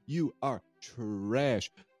so. You are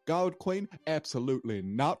trash. God Queen? Absolutely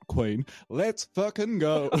not, Queen. Let's fucking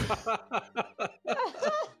go.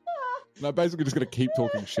 And I'm basically just going to keep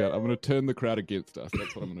talking shit. I'm going to turn the crowd against us.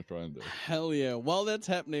 That's what I'm going to try and do. Hell yeah. While that's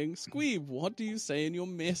happening, Squeeb, what do you say in your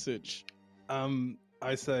message?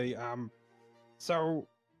 I say, so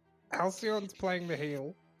Halcyon's playing the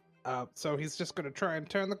heel. So he's just going to try and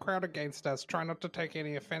turn the crowd against us. Try not to take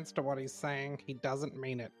any offense to what he's saying. He doesn't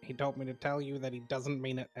mean it. He told me to tell you that he doesn't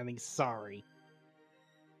mean it, and he's sorry.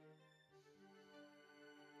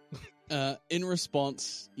 In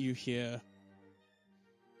response, you hear,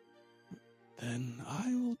 then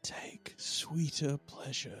I will take sweeter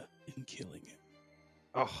pleasure in killing him.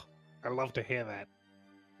 Oh, I love to hear that.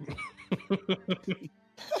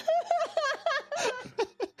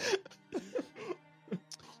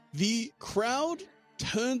 The crowd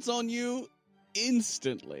turns on you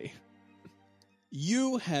instantly.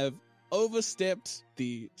 You have overstepped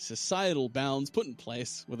the societal bounds put in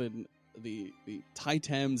place within the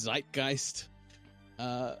Titan zeitgeist,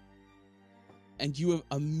 and you have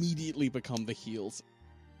immediately become the heels.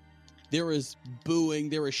 There is booing,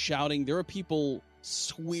 there is shouting, there are people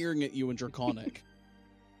swearing at you in Draconic.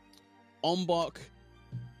 Ombok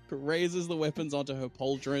raises the weapons onto her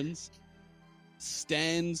pauldrons,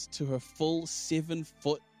 stands to her full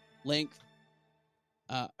 7-foot length,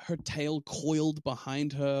 her tail coiled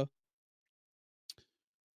behind her.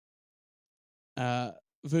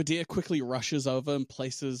 Verdier quickly rushes over and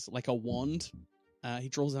places like a wand. He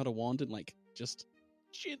draws out a wand and like just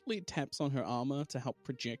gently taps on her armor to help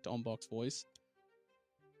project Ombok's voice.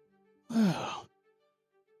 Well,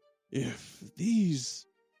 if these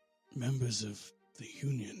members of the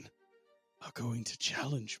Union are going to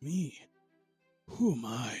challenge me, who am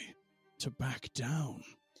I to back down?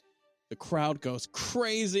 The crowd goes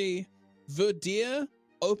crazy. Verdier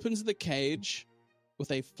opens the cage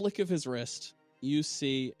with a flick of his wrist. You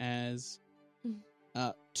see as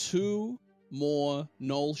 2 more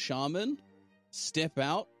Knoll Shaman step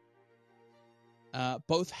out,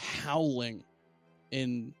 both howling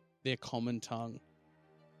in their common tongue,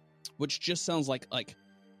 which just sounds like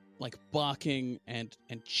barking and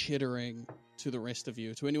chittering to the rest of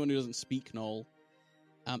you, to anyone who doesn't speak Knoll.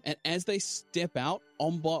 And as they step out,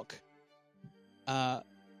 Ombok,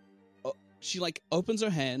 she opens her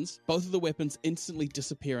hands. Both of the weapons instantly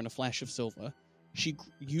disappear in a flash of silver. She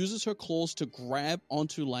uses her claws to grab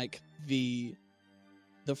onto the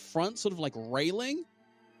front railing,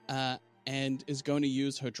 and is going to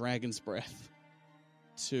use her dragon's breath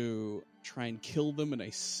to try and kill them in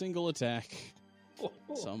a single attack.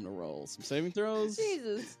 So I'm gonna roll some saving throws.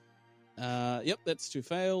 Jesus. Yep, that's 2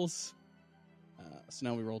 fails. So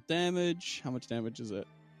now we roll damage. How much damage is it?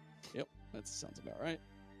 Yep, that sounds about right.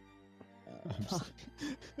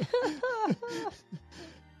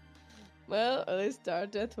 Well, at least our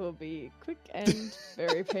death will be quick and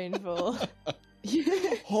very painful.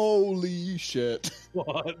 Holy shit.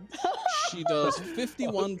 What? She does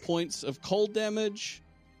 51 points of cold damage.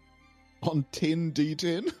 On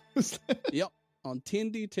 10d10? Yep, on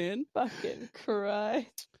 10d10. Fucking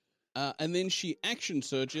Christ. And then she action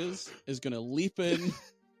surges, is going to leap in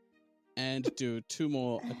and do 2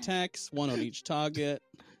 more attacks, 1 on each target.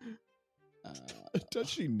 Does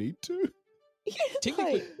she need to?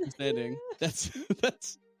 Technically standing. That's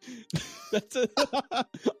a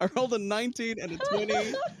I rolled a 19 and a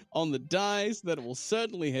 20 on the dice that it will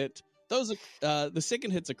certainly hit. Those are the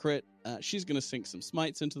second hit's a crit. She's gonna sink some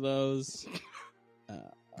smites into those.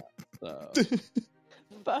 So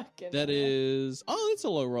Fucking that hell. is that's a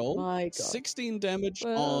low roll. My God. 16 damage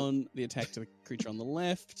Well- on the attack to the creature on the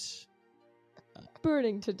left.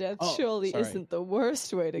 Burning to death Oh, surely sorry. isn't the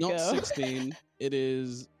worst way to Not go. 16. It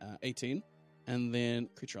is 18. And then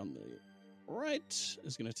creature on the right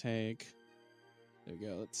is going to take. There we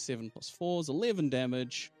go. That's 7 plus 4 is 11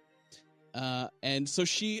 damage. And so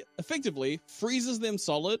she effectively freezes them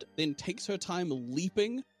solid, then takes her time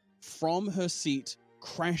leaping from her seat,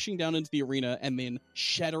 crashing down into the arena, and then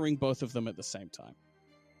shattering both of them at the same time.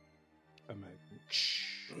 Amazing.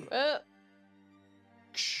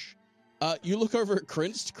 You look over at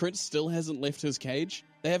Krinst. Krinst still hasn't left his cage.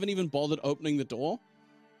 They haven't even bothered opening the door.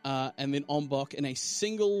 And then Ombok, in a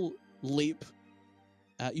single leap,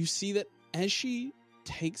 you see that as she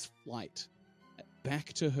takes flight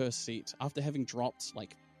back to her seat after having dropped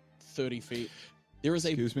like 30 feet, there is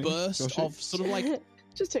Excuse a me, burst Joshi? of sort of like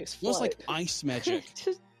Just takes flight. almost like ice magic.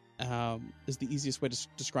 Just Is the easiest way to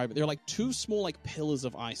describe it. There are like 2 small like pillars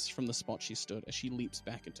of ice from the spot she stood as she leaps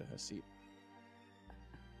back into her seat.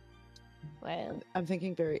 well, I'm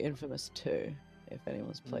thinking very Infamous 2, if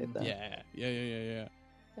anyone's played that. Yeah.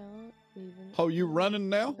 don't even. Oh, you running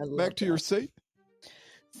now? I love Back to your that. seat?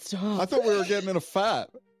 Stop. I thought we were getting in a fight.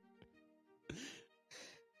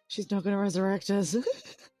 She's not going to resurrect us.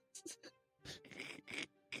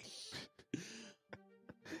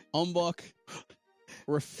 Ombok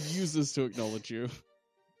refuses to acknowledge you,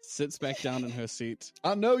 sits back down in her seat,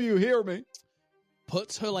 I know you hear me.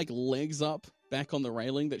 puts her like legs up back on the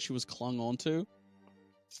railing that she was clung onto,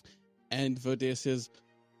 and Verdir says,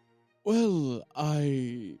 "Well,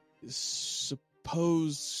 I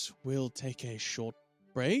suppose we'll take a short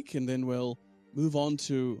break and then we'll move on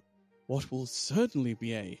to what will certainly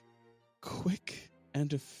be a quick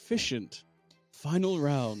and efficient final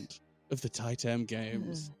round of the Titam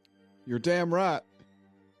Games." You're damn right.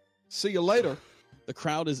 See you later. The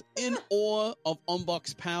crowd is in awe of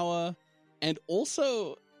Ombok's power and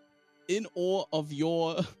also in awe of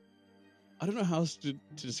your, I don't know how else to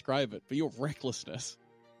describe it, but your recklessness.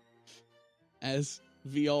 As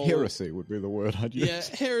Viol... Heresy would be the word I'd use. Yeah,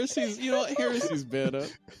 heresy's, you know what, heresy's better.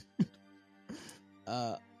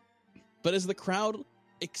 But as the crowd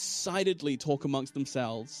excitedly talk amongst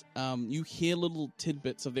themselves, you hear little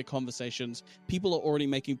tidbits of their conversations. People are already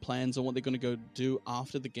making plans on what they're going to go do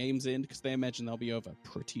after the games end because they imagine they'll be over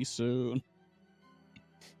pretty soon.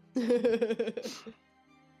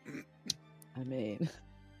 I mean,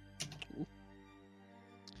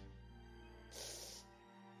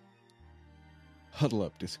 Huddle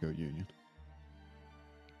up, Disco Union.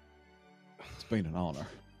 It's been an honor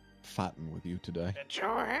fighting with you today. Get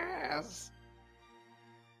your ass.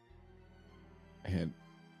 And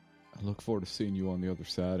I look forward to seeing you on the other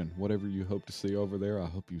side, and whatever you hope to see over there, I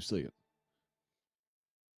hope you see it.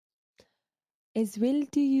 As well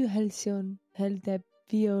do you, Halcyon, Haldab,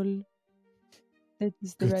 Viol. That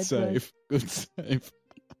is the Good right save. Good save.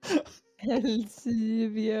 word. Halcy,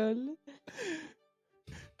 Viol.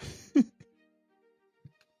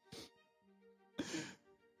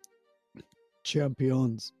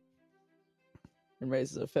 champions. And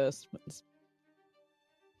raises her fist.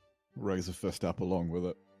 Raise a fist up along with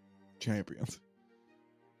it. Champions.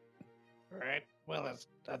 Right. Well, it's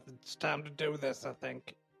time to do this, I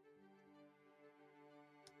think.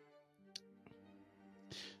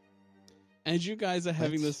 As you guys are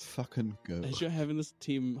having Let's this, fucking go. as you're having this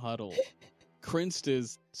team huddle, Krinst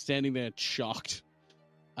is standing there shocked.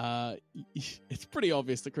 It's pretty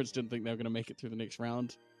obvious that Krinst didn't think they were going to make it through the next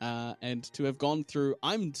round. And to have gone through,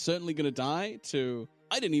 I'm certainly going to die, to,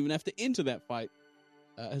 I didn't even have to enter that fight,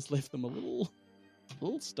 has left them a little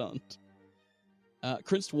stunned.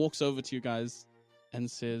 Krinst walks over to you guys and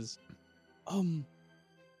says,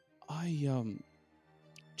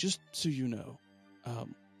 just so you know,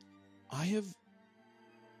 I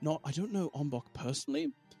don't know Ombok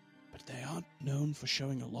personally, but they aren't known for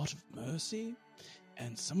showing a lot of mercy,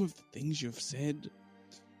 and some of the things you've said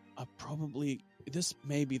are probably, this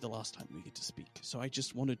may be the last time we get to speak, so I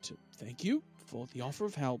just wanted to thank you for the offer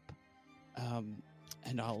of help,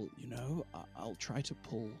 and I'll try to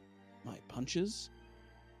pull my punches,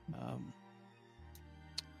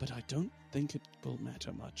 but I don't think it will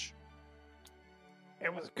matter much.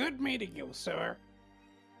 It was good meeting you, sir.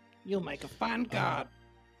 You'll make a fine guard.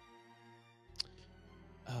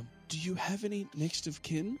 Do you have any next of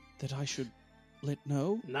kin that I should let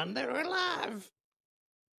know? None that are alive.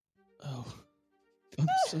 Oh, I'm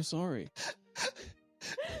so sorry.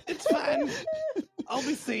 It's fine. I'll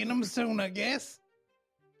be seeing them soon, I guess.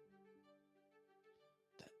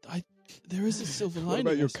 There is a silver lining.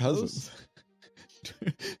 What about your I suppose. cousins?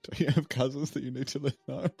 Do you have cousins that you need to let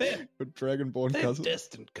know? They're Your dragonborn cousins?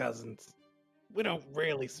 distant cousins. We don't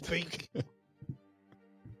really speak.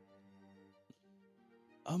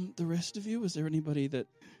 The rest of you, is there anybody that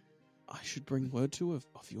I should bring word to of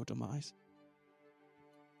your demise?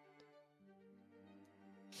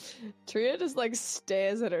 Tria just like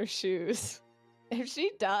stares at her shoes. If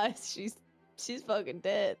she dies, she's fucking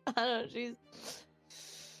dead. I don't know,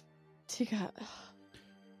 she got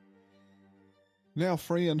Now,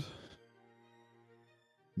 friend,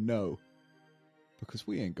 no, because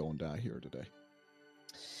we ain't gonna die here today.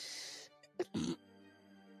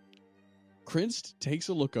 Krinst takes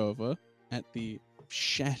a look over at the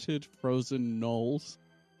shattered, frozen knolls,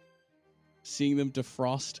 seeing them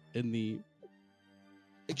defrost in the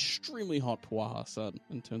extremely hot Puaha sun,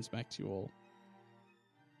 and turns back to you all.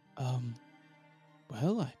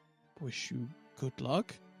 Well, I wish you good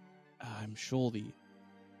luck. I'm sure the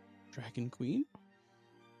Dragon Queen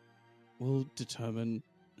will determine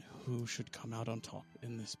who should come out on top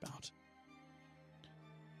in this bout.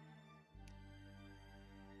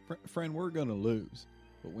 Friend, we're gonna lose,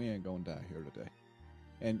 but we ain't gonna die here today.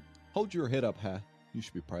 And hold your head up high. You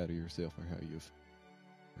should be proud of yourself for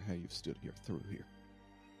how you've stood here through here.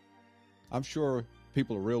 I'm sure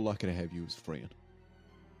people are real lucky to have you as a friend.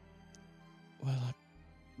 Well,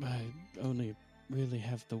 I only really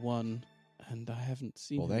have the one, and I haven't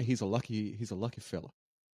seen Well, him. he's a lucky fella,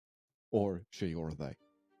 or she, or they.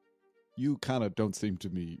 You kind of don't seem to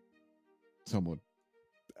me someone.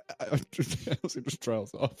 Just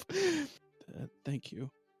trails off. Thank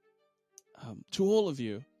you. To all of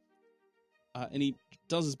you, and he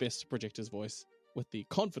does his best to project his voice with the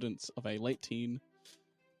confidence of a late teen.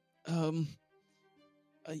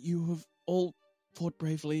 You have all fought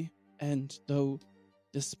bravely, and though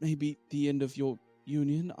this may be the end of your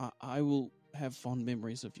union, I will have fond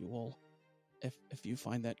memories of you all, if you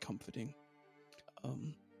find that comforting.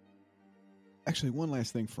 Actually, one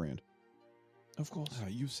last thing, friend. Of course.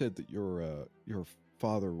 You said that your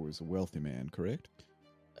father was a wealthy man, correct?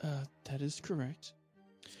 That is correct.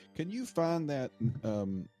 Can you find that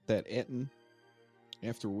Etten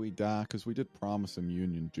after we die? Because we did promise him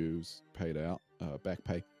union dues paid out, back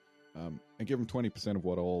pay, and give him 20% of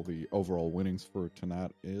what all the overall winnings for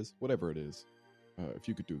tonight is, whatever it is. If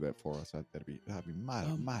you could do that for us, that'd be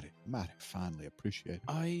mighty finely appreciated.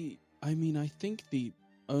 I mean, I think the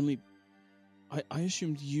only... I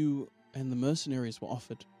assumed you and the mercenaries were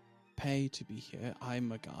offered pay to be here.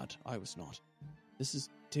 I'm a guard. I was not. This is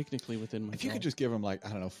technically within my If you could job. just give him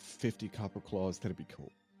 50 copper claws, that'd be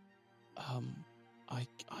cool. I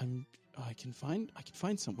can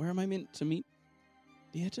find some. Where am I meant to meet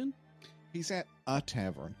the Etten? He's at a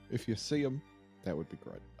tavern. If you see him, that would be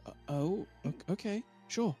great. Okay,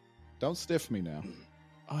 sure. Don't stiff me now.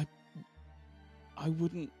 I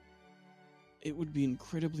wouldn't. It would be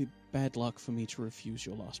incredibly bad luck for me to refuse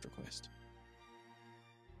your last request.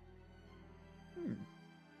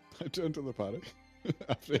 I turned to the party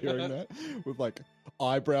after hearing that with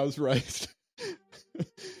eyebrows raised.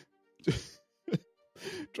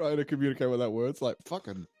 Trying to communicate with that words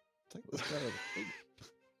fucking take this guy out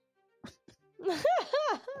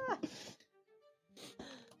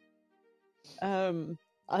of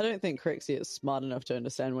I don't think Crixie is smart enough to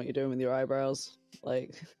understand what you're doing with your eyebrows.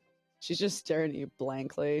 She's just staring at you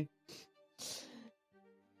blankly.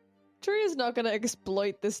 Tria's not gonna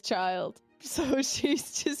exploit this child, so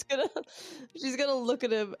she's gonna look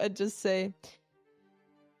at him and just say,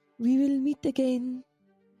 We will meet again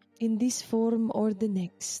in this form or the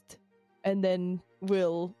next. and then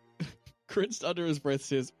we'll Krinst under his breath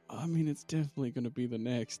says, I mean, it's definitely going to be the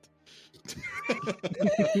next.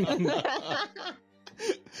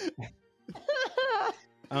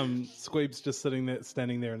 Squeeb's just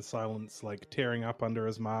standing there in silence, like tearing up under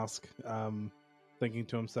his mask, thinking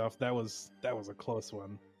to himself, "That was a close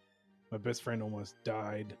one. My best friend almost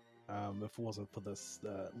died. If it wasn't for this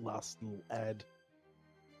last little ad,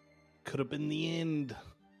 could have been the end.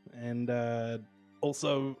 And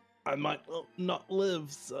also, I might not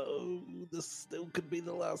live, so this still could be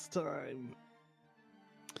the last time."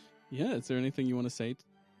 Yeah, is there anything you want to say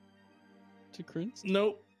to Crinst?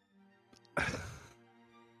 Nope.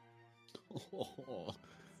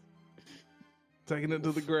 Taking it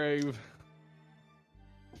to the grave.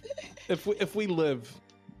 If we live,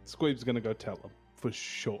 Squeeb's gonna go tell him for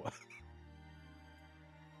sure.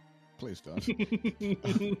 Please don't.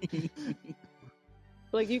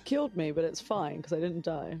 Like, you killed me, but it's fine because I didn't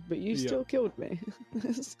die. But you Yeah. still killed me.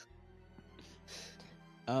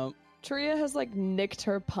 Tria has like nicked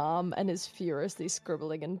her palm and is furiously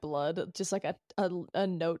scribbling in blood, just like a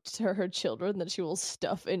note to her children that she will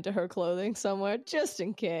stuff into her clothing somewhere, just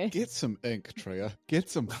in case. Get some ink, Tria. Get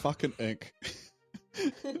some fucking ink.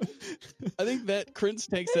 I think that Crinst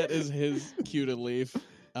takes that as his cue to leave.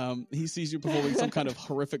 He sees you performing some kind of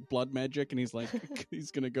horrific blood magic, and he's like, he's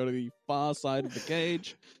going to go to the far side of the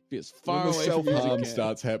cage, be as far When the away from you as he self-harm can.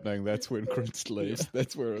 starts happening, that's when Crinst leaves.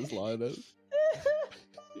 That's where his line is.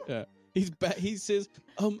 Yeah, he's back. He says,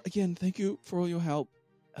 again, thank you for all your help,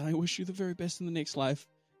 and I wish you the very best in the next life.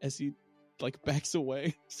 As he like backs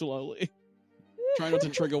away slowly, trying not to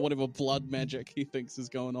trigger whatever blood magic he thinks is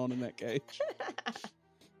going on in that cage.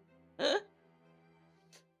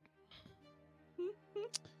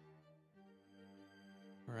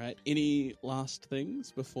 All right. Any last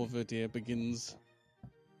things before Verdir begins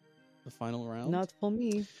the final round? Not for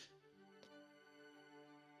me.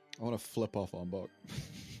 I want to flip off Ombok.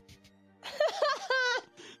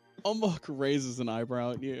 Ombok raises an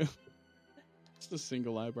eyebrow at you. Just a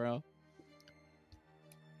single eyebrow.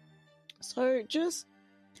 So just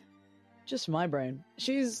my brain.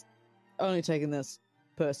 She's only taken this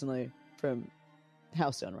personally from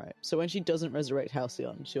Halcyon, right? So when she doesn't resurrect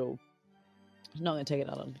Halcyon, she's not going to take it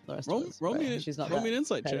out on the rest of us. Roll right? me, She's not roll that me an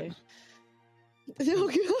insight check. petty. Oh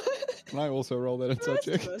god! Can I also roll that inside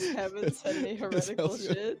check? Haven't said any heretical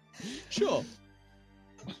Halcyon. shit. Sure.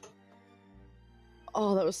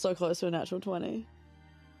 Oh, that was so close to a natural 20.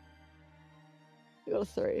 I got a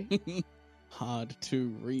 3. Hard to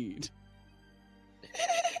read.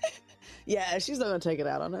 Yeah, she's not going to take it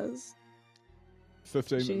out on us.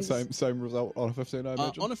 15, She's- same result on a 15, I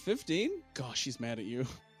imagine. On a 15? Gosh, she's mad at you.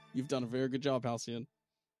 You've done a very good job, Halcyon.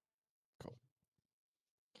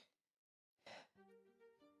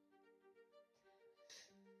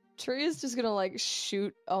 Tria's just gonna like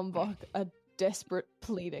shoot Umbok a desperate,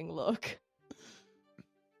 pleading look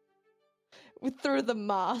through the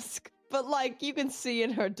mask, but like you can see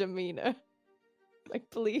in her demeanor,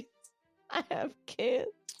 like, please, I have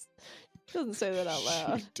kids. She doesn't say that out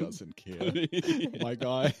loud. She doesn't care. My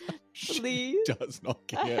guy. She Please, does not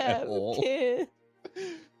I care at have all. kids.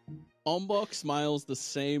 Ombok smiles the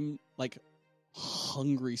same, like,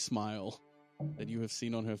 hungry smile that you have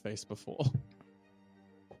seen on her face before.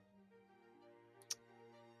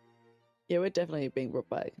 Yeah, we're definitely being brought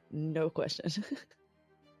back. No question.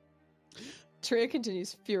 Tria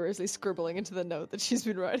continues furiously scribbling into the note that she's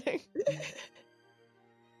been writing.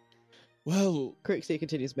 Well, Crixie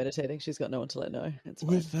continues meditating. She's got no one to let know. It's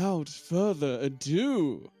fine. without further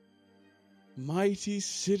ado, mighty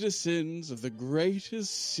citizens of the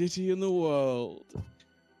greatest city in the world,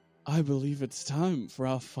 I believe it's time for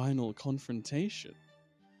our final confrontation.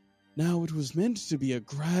 Now, it was meant to be a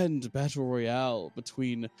grand battle royale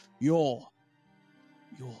between your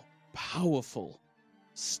powerful,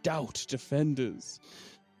 stout defenders,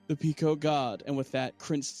 the Pico Guard, and with that,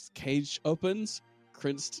 Crinst's cage opens.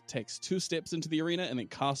 Crinst takes 2 steps into the arena and then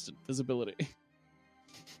casts invisibility.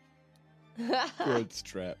 Good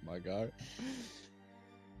strat, my guy.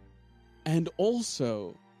 And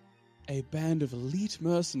also a band of elite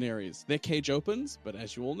mercenaries. Their cage opens, but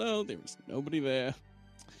as you all know, there is nobody there.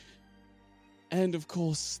 And of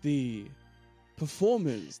course, the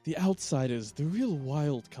performers, the outsiders, the real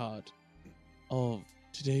wild card of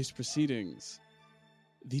today's proceedings.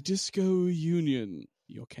 The Disco Union.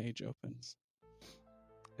 Your cage opens.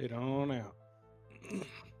 Head on out.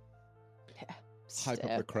 Hype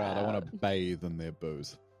up the crowd. I want to bathe in their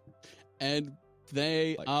booze. And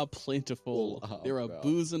they Like, are plentiful. full There are out.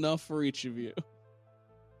 booze enough for each of you.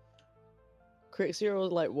 Crixie will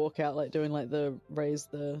like walk out like doing like the raise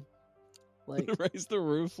the like Raise the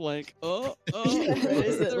roof like, oh, yeah,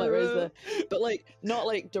 raise the it, like raise the roof. but like not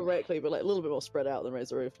like directly, but like a little bit more spread out than raise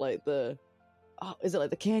the roof. Like the is it like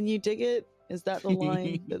the can you dig it? Is that the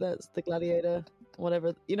line that's the gladiator?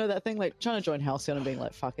 whatever, you know, that thing, like trying to join Halcyon and being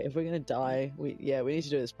like, fuck it, if we're gonna die, we need to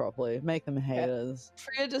do this properly, make them hate us.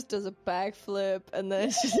 Tria just does a backflip and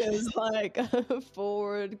then she does like a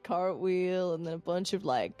forward cartwheel and then a bunch of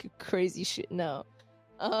like crazy shit. No.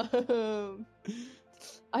 I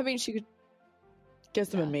mean, she could.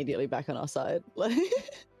 Gets them Yeah. immediately back on our side. Like,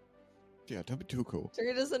 Yeah, don't be too cool.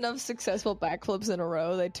 Tria does enough successful backflips in a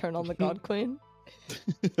row, they turn on the God Queen.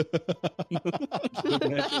 The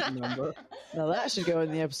magic number. now that should go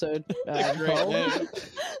in the episode. Great, poll. yeah.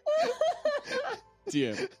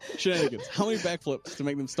 DM. Shenanigans. How many backflips to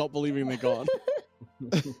make them stop believing they're God?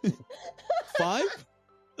 5?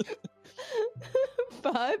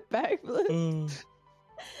 5 backflips.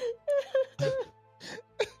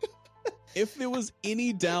 If there was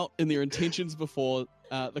any doubt in their intentions before,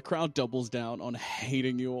 the crowd doubles down on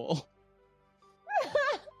hating you all.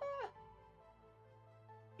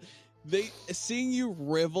 They seeing you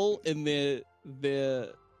revel in their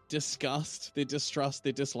disgust, their distrust,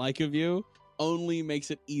 their dislike of you only makes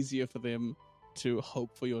it easier for them to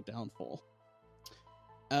hope for your downfall.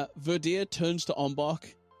 Verdir turns to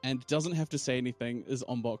Ombok and doesn't have to say anything as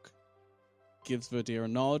Ombok gives Verdir a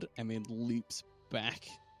nod and then leaps back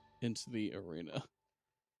into the arena.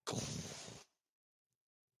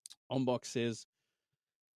 Ombok says,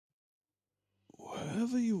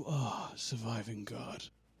 "Wherever you are, surviving god,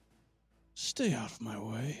 stay out of my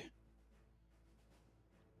way."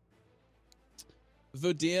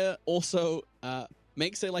 Verdir also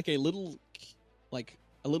makes a little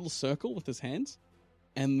circle with his hands,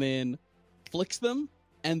 and then flicks them,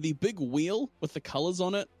 and the big wheel with the colors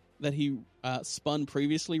on it that he spun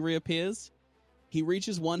previously reappears. He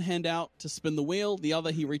reaches one hand out to spin the wheel, the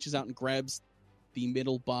other he reaches out and grabs the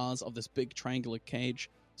metal bars of this big triangular cage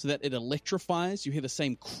so that it electrifies. You hear the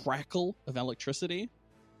same crackle of electricity.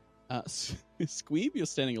 Squeeb, you're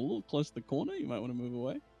standing a little close to the corner. You might want to move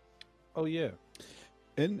away. Oh yeah.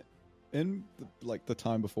 In the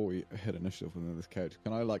time before we hit initiative within this cage,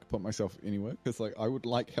 can I put myself anywhere? Because I would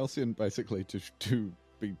like Halcyon basically to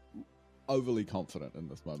be overly confident in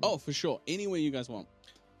this moment. Oh, for sure. Anywhere you guys want.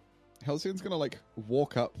 Halcyon's gonna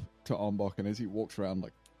walk up to Ombok, and as he walks around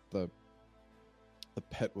the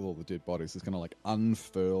pit with all the dead bodies, he's gonna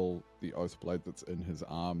unfurl the oath blade that's in his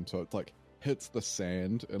arm, so it's hits the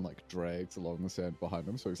sand and drags along the sand behind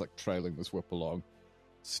him. So he's trailing this whip along,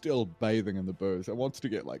 still bathing in the booze. I want to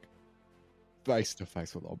get face to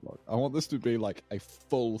face with Ombok. I want this to be a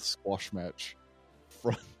full squash match.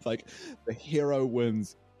 From the hero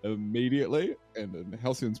wins immediately, and in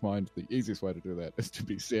Halcyon's mind, the easiest way to do that is to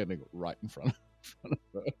be standing right in front of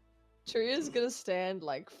her. Tria's gonna stand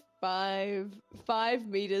 5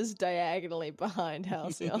 meters diagonally behind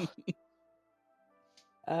Halcyon.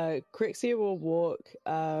 Crixia will walk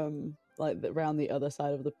around the other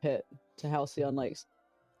side of the pit to Halcyon,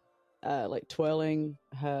 twirling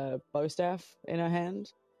her bow staff in her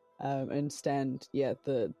hand, and stand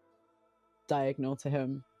the diagonal to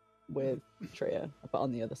him with Tria, but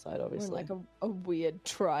on the other side, We're obviously. in a weird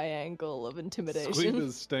triangle of intimidation. Squeeb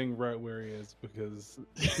is staying right where he is because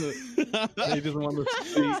he doesn't want this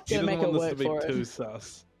to be, too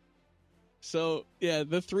sus. So, yeah,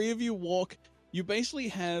 the three of you walk. You basically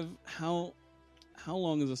have how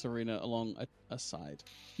long is this arena along a side?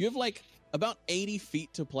 You have about 80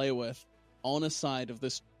 feet to play with on a side of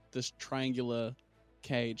this triangular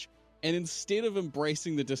cage. And instead of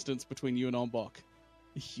embracing the distance between you and Ombok,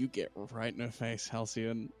 you get right in her face,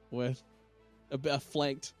 Halcyon, with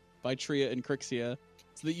flanked by Tria and Crixia,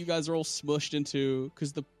 so that you guys are all smushed into,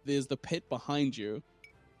 because there's the pit behind you,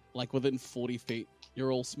 within 40 feet.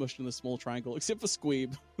 You're all smushed in the small triangle, except for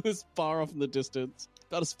Squeeb, who's far off in the distance,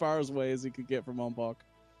 about as far away as he could get from Ombok.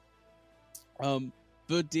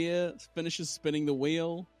 Verdir finishes spinning the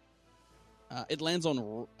wheel. It lands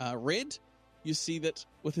on Red. You see that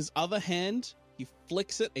with his other hand, he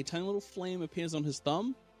flicks it, a tiny little flame appears on his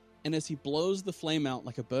thumb, and as he blows the flame out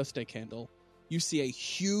like a birthday candle, you see a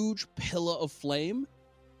huge pillar of flame,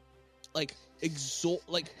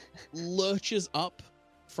 lurches up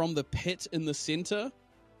from the pit in the center.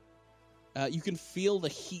 You can feel the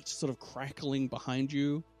heat sort of crackling behind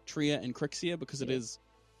you, Tria and Crixia, because it is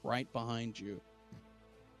right behind you.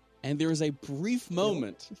 And there is a brief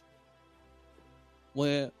moment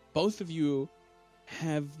where both of you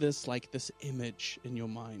have this image in your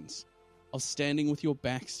minds of standing with your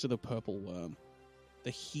backs to the purple worm, the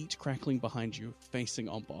heat crackling behind you, facing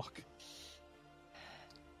Ombok.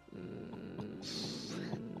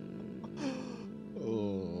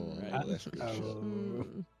 Oh, that's good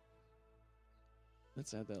shit.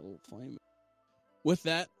 Let's add that little flame. With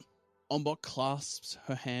that, Ombok clasps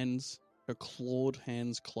her her clawed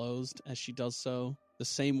hands closed as she does so. The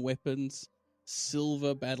same weapons,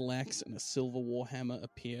 silver battle axe and a silver warhammer,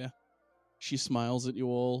 appear. She smiles at you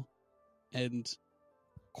all, and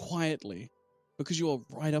quietly, because you are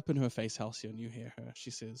right up in her face, Halcyon, you hear her.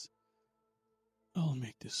 She says, "I'll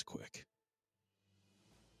make this quick."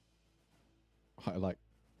 I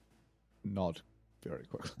nod very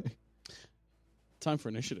quickly. Time for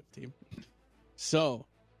initiative, team. So,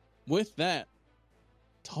 with that,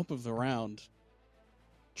 top of the round,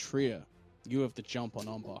 Tria, you have the jump on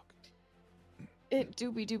Ombok. It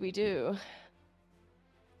dooby do.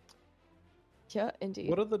 Yeah, indeed.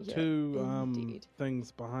 What are the Yeah, two indeed.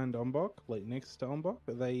 things behind Ombok, like next to Ombok?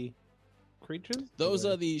 Are they creatures? Those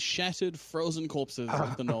are the shattered, frozen corpses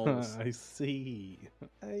of the gnolls. I see.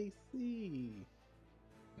 I see.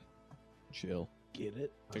 Chill. Get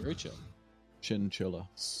it? Very chill. Chinchilla.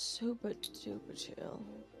 Super duper chill.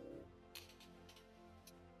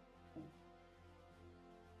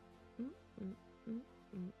 Mm.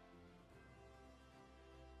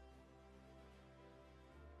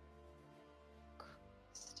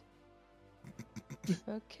 Christ.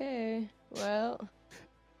 Okay, well.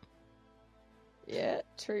 Yeah,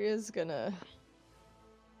 Tria's gonna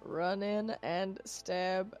run in and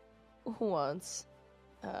stab once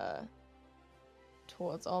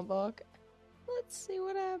towards Ombok. Let's see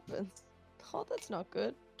what happens. Oh, that's not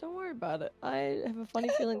good. Don't worry about it. I have a funny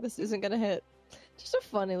feeling this isn't gonna hit. Just a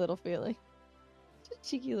funny little feeling. Just a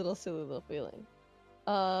cheeky little silly little feeling.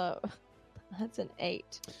 That's an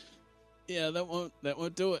 8. Yeah, that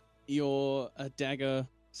won't do it. Your dagger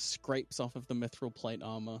scrapes off of the mithril plate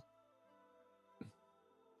armor.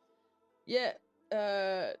 Yeah,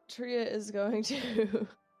 Tria is going to...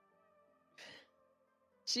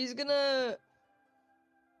 She's gonna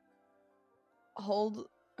hold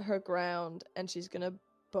her ground, and she's gonna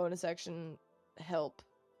bonus action help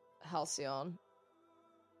Halcyon.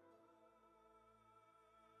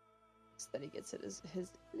 So that he gets it as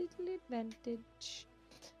his little advantage.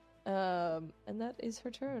 And that is her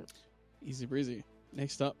turn. Easy breezy.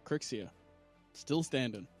 Next up, Crixia. Still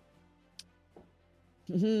standing.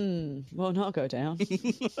 Will not go down.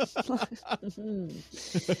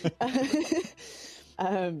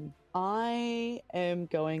 I am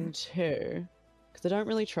going to, because I don't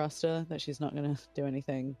really trust her that she's not going to do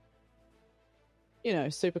anything,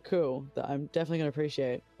 super cool that I'm definitely going to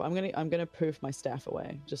appreciate. But I'm gonna poof my staff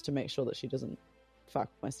away just to make sure that she doesn't fuck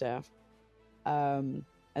with my staff.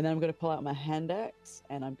 And then I'm going to pull out my hand axe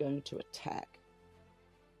and I'm going to attack.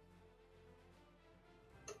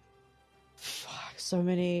 Fuck, so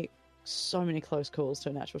many close calls to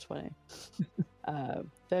a natural 20.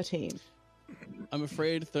 13. I'm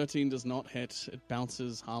afraid 13 does not hit. It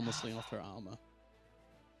bounces harmlessly off her armor.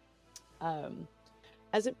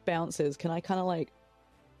 As it bounces, can I kind of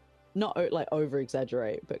not over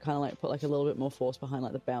exaggerate, but kind of put a little bit more force behind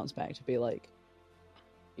the bounce back to be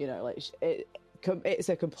it's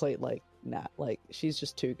a complete nah, she's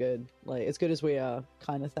just too good, as good as we are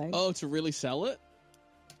kind of thing. Oh, to really sell it?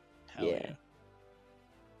 Hell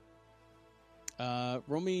Yeah.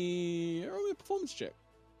 Roll me a performance check.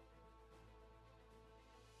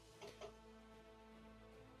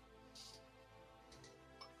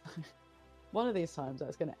 One of these times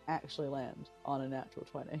that's going to actually land on a natural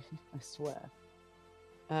 20. I swear.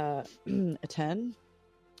 A 10?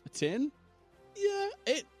 A 10? Yeah,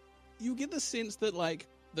 you get the sense that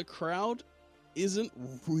the crowd isn't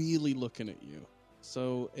really looking at you.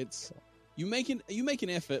 So it's you make an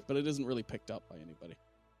effort, but it isn't really picked up by anybody.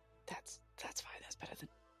 That's fine. That's better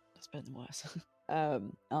than worse.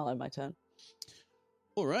 I'll end my turn.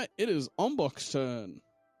 All right, it is Ombok's turn.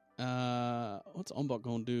 What's Ombok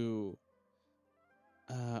gonna do?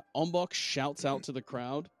 Ombok shouts out to the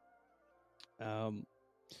crowd. And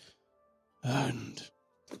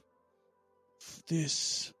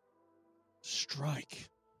this strike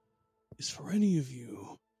is for any of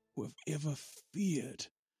you who have ever feared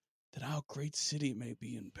that our great city may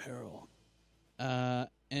be in peril.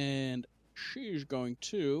 And she's going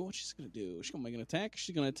to... What's she going to do? She's going to make an attack.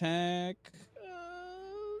 She's going to attack...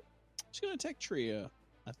 she's going to attack Tria,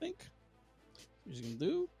 I think. What she's going to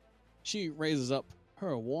do? She raises up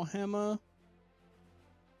her warhammer.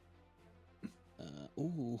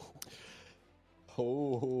 Ooh.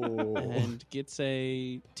 Oh. And gets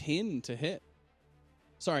a 10 to hit.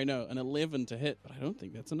 Sorry, no, an 11 to hit, but I don't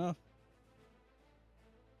think that's enough.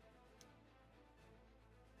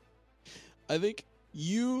 I think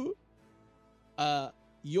you're...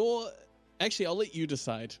 Actually, I'll let you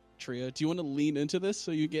decide, Tria. Do you want to lean into this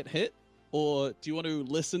so you get hit? Or do you want to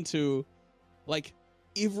listen to...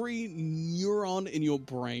 every neuron in your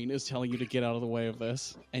brain is telling you to get out of the way of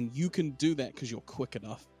this, and you can do that because you're quick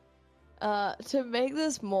enough. To make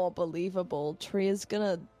this more believable, Tria's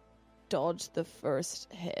gonna dodge the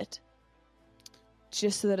first hit.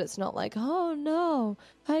 Just so that it's not like, oh no,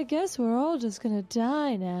 I guess we're all just gonna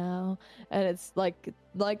die now. And it's like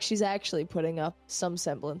she's actually putting up some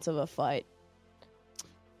semblance of a fight.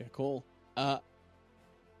 Yeah, cool. There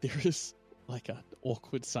is like an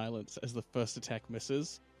awkward silence as the first attack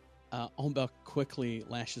misses. Ombak quickly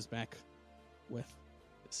lashes back with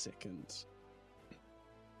the second.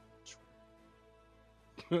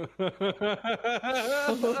 Oh,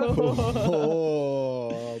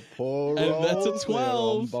 poor And that's a old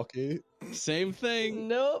 12. Bucky. Same thing.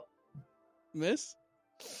 Nope. Miss?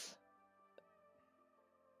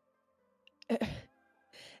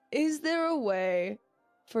 Is there a way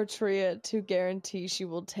for Tria to guarantee she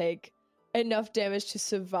will take enough damage to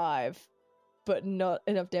survive, but not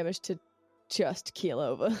enough damage to just keel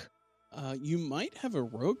over? You might have a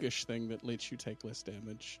roguish thing that lets you take less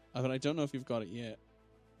damage, but I don't know if you've got it yet.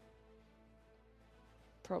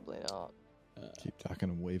 Probably not. Keep ducking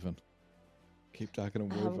and weaving. Keep ducking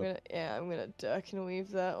and I'm weaving. gonna duck and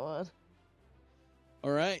weave that one.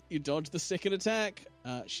 All right, you dodge the second attack.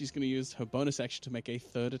 She's going to use her bonus action to make a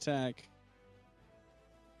third attack.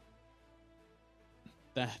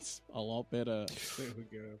 That's a lot better. There we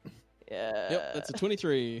go. Yeah. Yep, that's a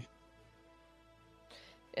 23.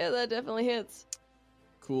 Yeah, that definitely hits.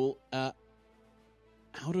 Cool. Out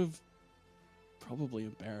of probably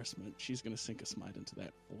embarrassment, she's going to sink a smite into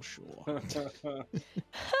that for sure.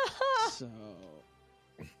 So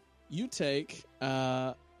you take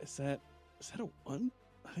is that a 1?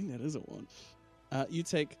 I think that is a 1. You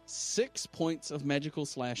take 6 points of magical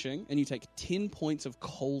slashing, and you take 10 points of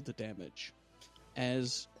cold damage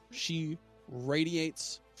as she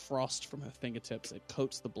radiates frost from her fingertips. It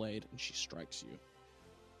coats the blade, and she strikes you.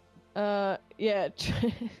 Yeah.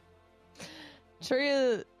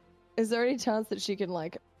 Tria, is there any chance that she can,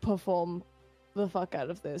 like, perform the fuck out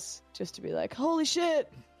of this? Just to be like, holy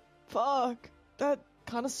shit! Fuck! That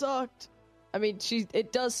kind of sucked. I mean,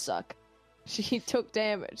 it does suck. She took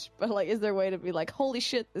damage, but, like, is there a way to be like, holy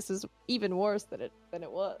shit, this is even worse than it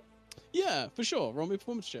was? Yeah, for sure. Roll me a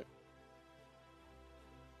performance check.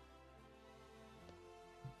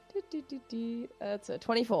 That's a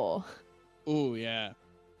 24. Oh, yeah.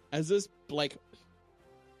 As this, like,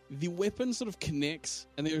 the weapon sort of connects,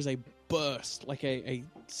 and there's a burst, like a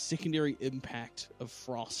secondary impact of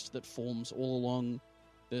frost that forms all along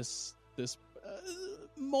this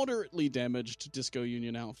moderately damaged Disco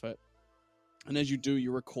Union outfit. And as you do,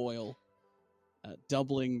 you recoil,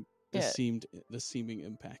 doubling the Yeah. seeming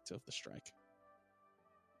impact of the strike.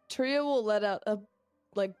 Tria will let out a,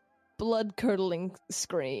 like, blood-curdling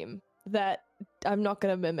scream that I'm not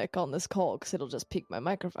going to mimic on this call because it'll just peak my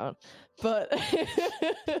microphone. But,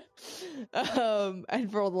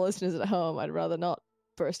 and for all the listeners at home, I'd rather not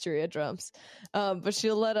burst your eardrums. But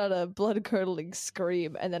she'll let out a blood-curdling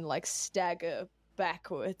scream and then, like, stagger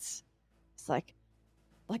backwards. It's like,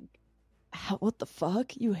 what the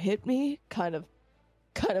fuck? You hit me? Kind of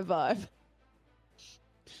vibe.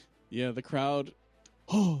 Yeah, the crowd.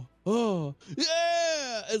 Oh,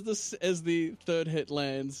 yeah! As the third hit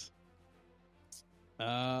lands.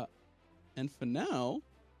 And for now,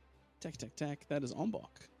 tack. That is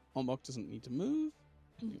Ombok. Ombok doesn't need to move.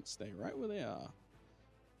 You can stay right where they are.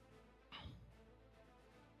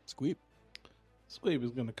 Squeep. Squeeb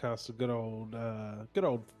is going to cast a good old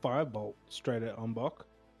firebolt straight at Ombok.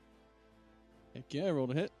 Heck yeah, roll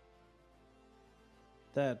a hit.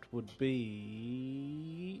 That would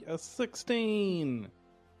be a 16.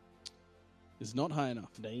 Is not high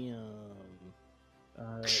enough. Damn.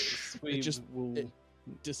 It just will it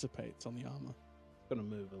dissipates on the armor. gonna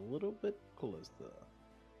move a little bit closer.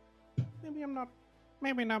 Maybe I'm not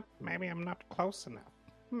close enough.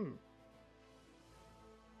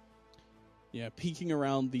 Yeah, peeking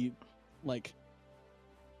around the, like,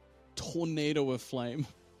 tornado of flame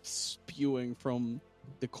spewing from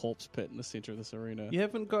the corpse pit in the center of this arena. You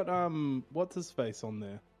haven't got what's his face on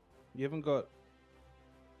there? You haven't got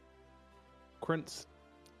Krintz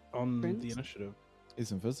on the Krintz? initiative.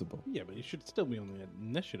 He's invisible. Yeah, but he should still be on the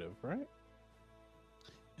initiative, right?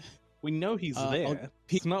 We know he's I'll there.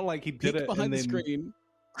 peek- It's not like he did Peek it behind and the then screen.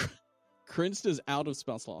 Krinst is out of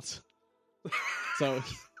spell slots. So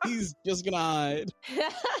he's just gonna hide.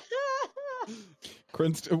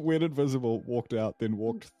 Krinst, when invisible, walked out, then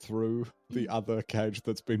walked through the other cage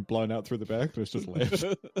that's been blown out through the back, and it's just left.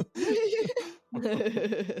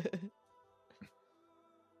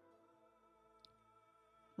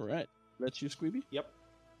 Right. That's you, Squeeby? Yep.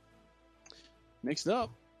 Next up,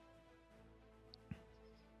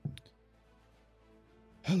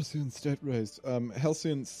 Halcyon state raised.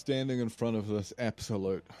 Halcyon standing in front of this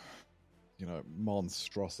absolute,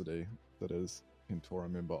 monstrosity that is Pentora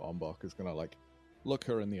member Ombok is gonna look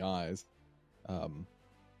her in the eyes,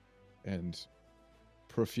 and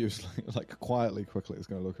profusely, quietly, quickly, is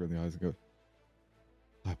gonna look her in the eyes and go,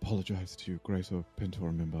 "I apologize to you, greater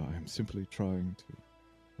Pentora member. I am simply trying to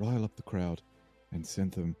rile up the crowd and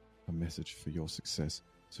send them a message for your success.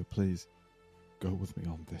 So please, go with me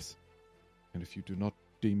on this. And if you do not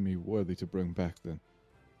deem me worthy to bring back, then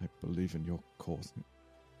I believe in your cause."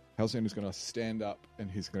 Halcyon is going to stand up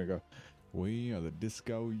and he's going to go, "We are the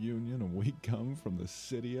Disco Union and we come from the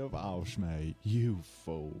city of Aushme, you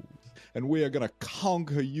fools. And we are going to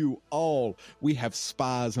conquer you all. We have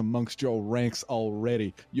spies amongst your ranks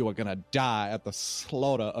already. You are going to die at the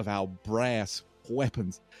slaughter of our brass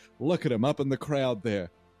weapons." Look at him up in the crowd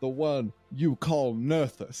there. The one you call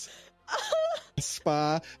Nerthus. A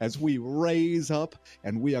spy as we raise up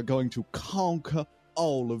and we are going to conquer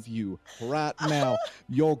all of you. Right now,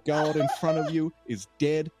 your god in front of you is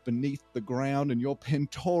dead beneath the ground and your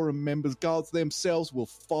Pentorum members, gods themselves, will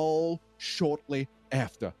fall shortly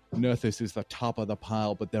after. Nerthus is the top of the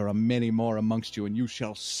pile, but there are many more amongst you, and you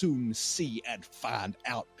shall soon see and find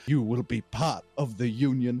out. You will be part of the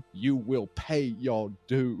Union. You will pay your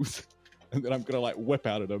dues. And then I'm going to whip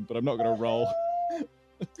out at him, but I'm not going to roll.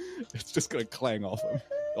 It's just going to clang off him.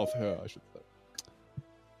 Off her, I should say.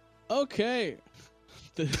 okay.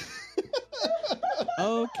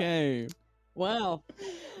 Okay. Wow.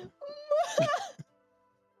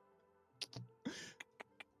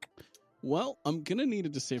 Well, I'm gonna need a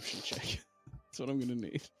deception check. That's what I'm gonna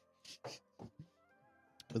need.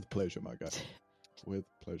 With pleasure, my guy. With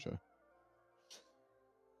pleasure.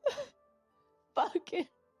 Fucking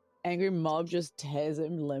angry mob just tears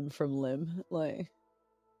him limb from limb. Like,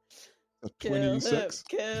 A 26.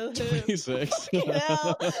 Kill him. 26. Fucking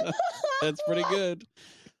hell. That's pretty good.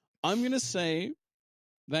 I'm gonna say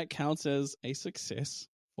that counts as a success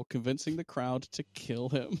for convincing the crowd to kill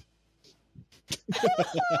him.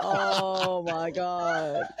 oh my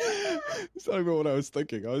god. It's not even what I was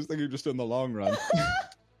thinking. I was thinking just in the long run.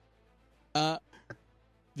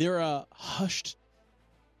 There are hushed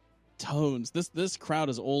tones. This crowd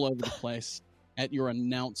is all over the place at your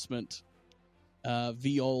announcement.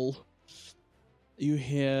 Viol. You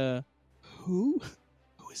hear, who?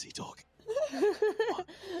 Who is he talking?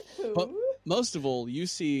 But most of all, you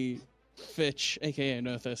see Fitch, aka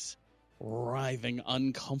Nerthus, writhing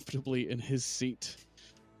uncomfortably in his seat.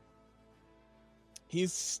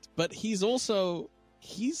 He's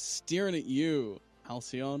staring at you,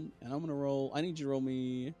 Halcyon, and I'm gonna roll. I need you to roll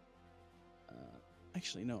me.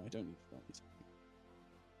 Actually, no, I don't need to roll me something.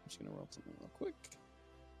 I'm just gonna roll something real quick.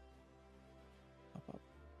 Up.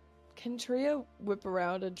 Can Tria whip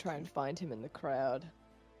around and try and find him in the crowd?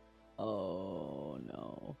 Oh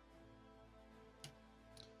no.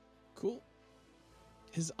 Cool.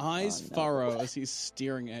 His eyes no. furrow as he's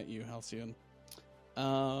staring at you, Halcyon.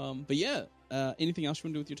 But yeah, anything else you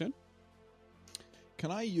want to do with your turn? Can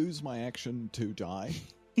I use my action to die?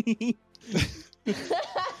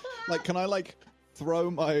 Can I throw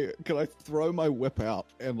my whip out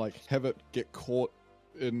and have it get caught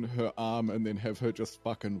in her arm and then have her just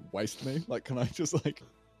fucking waste me? Can I just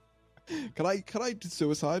can I do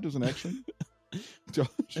suicide as an action? Josh?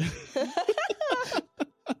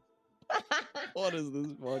 What is this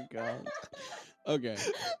podcast? Okay.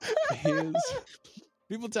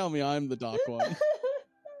 People tell me I'm the dark one.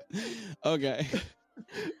 Okay.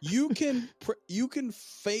 You can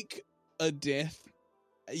fake a death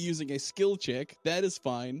using a skill check. That is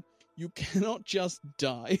fine. You cannot just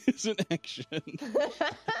die as an action.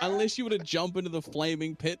 Unless you were to jump into the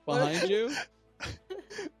flaming pit behind you.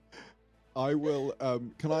 I will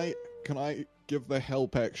can I give the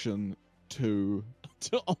help action to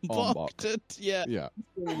Ombok. Yeah. Yeah.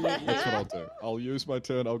 That's what I'll do. I'll use my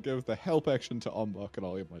turn, I'll give the help action to Ombok and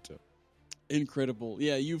I'll give my turn. Incredible.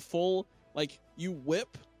 Yeah, you fall, you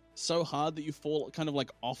whip so hard that you fall kind of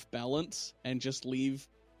off balance and just leave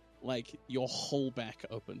your whole back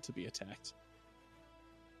open to be attacked.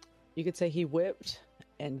 You could say he whipped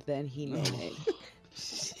and then he nay-nayed.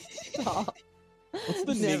 Stop. What's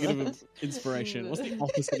the negative of inspiration? What's the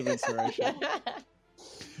opposite of inspiration?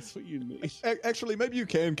 That's what you need. Actually, maybe you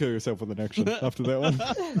can kill yourself with an action after that one.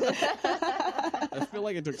 I feel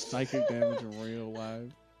like I took psychic damage in real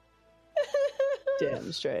life.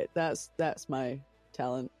 Damn straight. That's my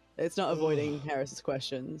talent. It's not avoiding Harris's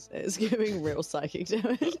questions. It's giving real psychic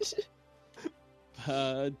damage.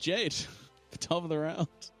 Jade, the top of the round.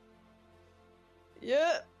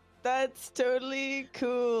 Yeah. That's totally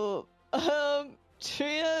cool.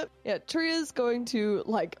 Tria's going to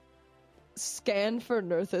like scan for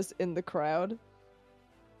Nerthus in the crowd,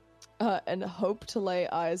 and hope to lay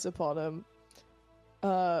eyes upon him,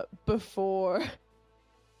 before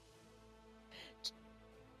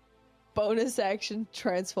bonus action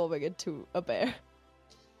transforming into a bear.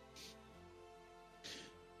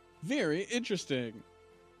 Very interesting.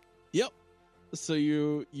 Yep. So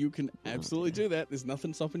you can absolutely do that. There's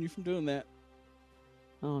nothing stopping you from doing that.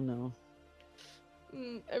 Oh no.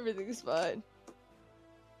 Everything's fine.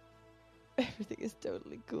 Everything is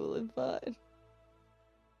totally cool and fine.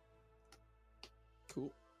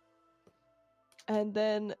 Cool. And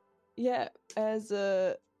then, yeah, as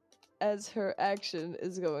her action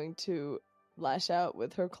is going to lash out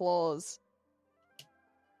with her claws.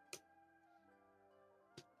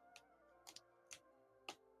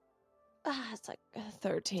 It's like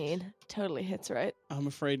 13. Totally hits, right? I'm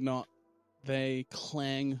afraid not. They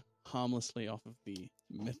clang harmlessly off of the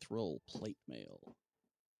mithril plate mail.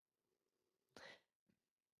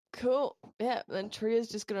 Cool. Yeah, then Tria's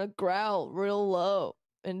just gonna growl real low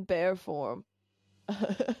in bear form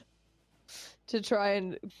to try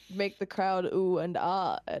and make the crowd ooh and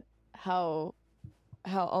ah at how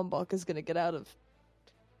Umbok is gonna get out of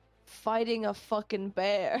fighting a fucking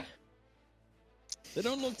bear. They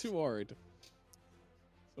don't look too worried.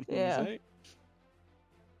 That's what I'm Yeah. gonna say.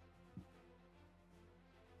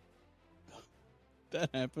 That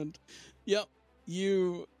happened. Yep.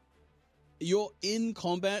 You're in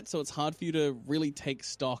combat, so it's hard for you to really take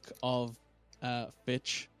stock of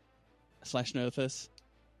Fitch / Nerthus.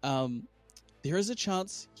 There is a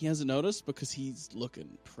chance he hasn't noticed because he's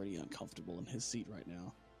looking pretty uncomfortable in his seat right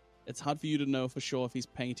now. It's hard for you to know for sure if he's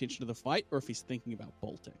paying attention to the fight or if he's thinking about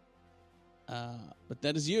bolting. But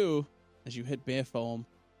that is you as you hit bear foam.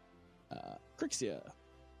 Crixia.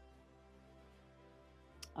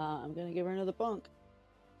 I'm gonna give her another bonk.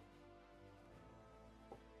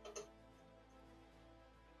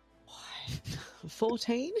 What?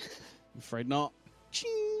 14? I'm afraid not.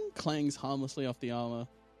 Ching! Clangs harmlessly off the armor.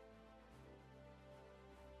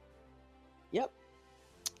 Yep.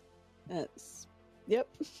 Yep.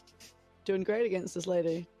 Doing great against this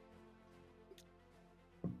lady.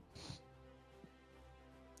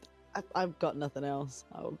 I've got nothing else.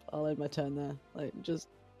 I'll end my turn there. Like, just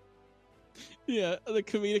Yeah, the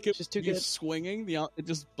comedic of Just too you good. swinging, it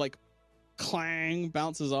just like clang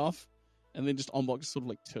bounces off, and then just Ombok just sort of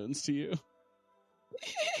like turns to you.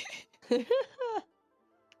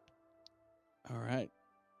 All right,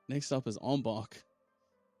 next up is Ombok.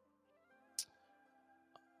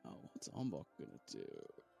 Oh, what's Ombok gonna do?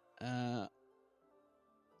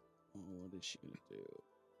 What is she gonna do?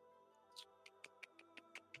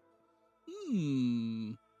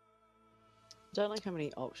 don't like how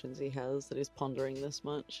many options he has that he's pondering this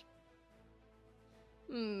much.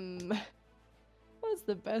 What's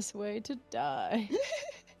the best way to die?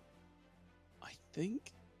 I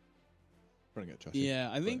think. Bring it, Josh. Yeah,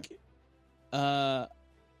 I Bring think.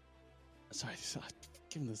 Sorry,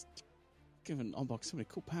 giving Ombok so many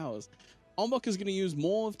cool powers. Ombok is going to use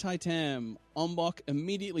more of Titam. Ombok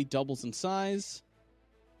immediately doubles in size.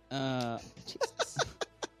 I'll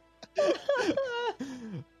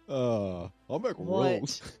make What?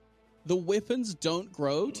 rules. The weapons don't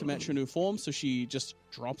grow to match her new form, so she just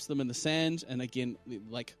drops them in the sand, and again,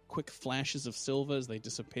 like quick flashes of silver as they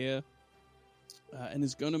disappear, and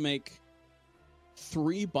is going to make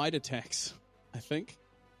 3 bite attacks, I think,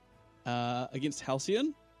 against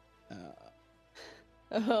Halcyon.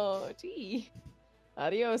 Oh, gee.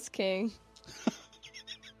 Adios, King.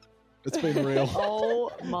 It's been real.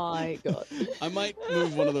 Oh my god. I might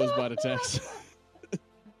move one of those bite attacks.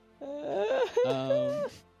 All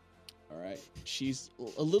right, she's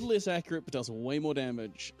a little less accurate, but does way more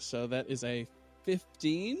damage. So that is a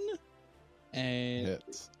 15 and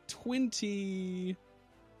Hits. 20,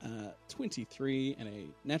 23, and a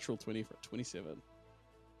natural 20 for a 27.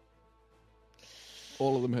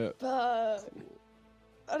 All of them hit. Fuck.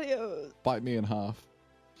 Adios. Bite me in half.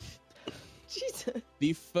 Jesus.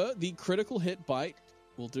 The critical hit bite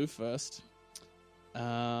will do first.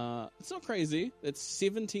 It's not crazy. It's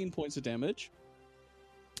 17 points of damage.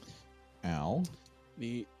 Ow.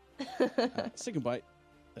 The second bite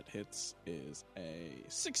that hits is a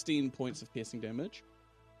 16 points of piercing damage.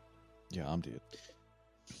 Yeah, I'm dead.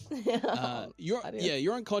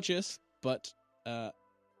 You're unconscious, but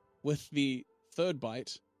with the third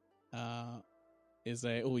bite, is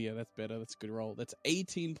a that's better. That's a good roll. That's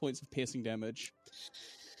 18 points of piercing damage.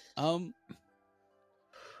 The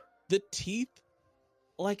teeth,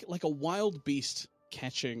 like a wild beast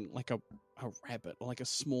catching like a a rabbit, or like a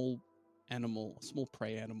small animal, a small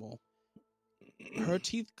prey animal. Her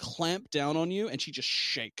teeth clamp down on you, and she just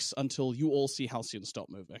shakes until you all see Halcyon stop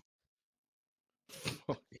moving.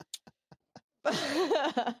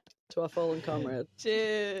 To our fallen comrade.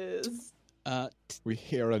 Cheers. We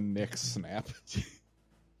hear a neck snap.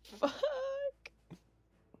 Fuck.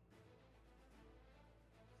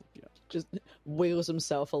 Just wiggles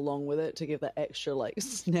himself along with it to give that extra, like,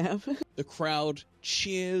 snap. The crowd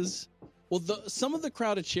cheers. Well, some of the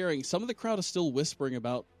crowd are cheering. Some of the crowd are still whispering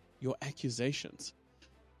about your accusations,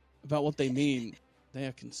 about what they mean. They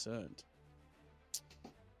are concerned.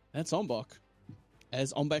 That's Ombok.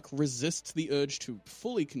 As Ombok resists the urge to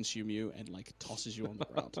fully consume you and, like, tosses you on the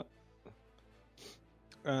ground.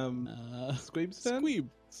 Squeeb's turn? Squeeb.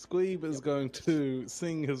 Squeeb is going to,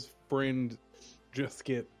 seeing his friend just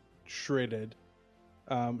get shredded,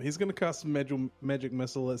 he's going to cast magic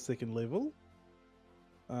missile at 2nd level.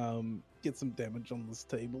 Get some damage on this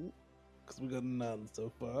table, because we got none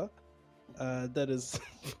so far. That is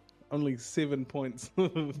only 7 points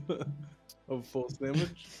of force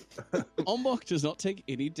damage. Ombok does not take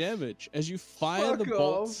any damage. As you fire Fuck the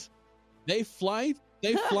bolts, they fly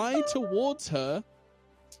towards her.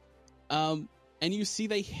 And you see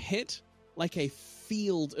they hit like a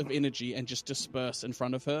field of energy and just disperse in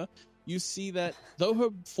front of her. You see that though her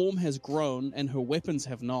form has grown and her weapons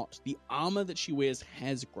have not, the armor that she wears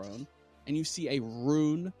has grown. And you see a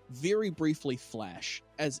rune very briefly flash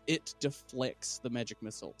as it deflects the magic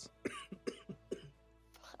missiles.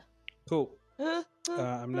 Cool.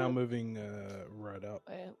 I'm now moving right up.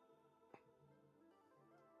 Oh, yeah.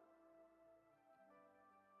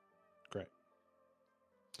 Great.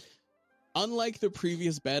 Unlike the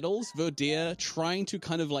previous battles, Verdeer trying to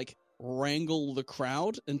kind of like wrangle the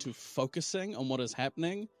crowd into focusing on what is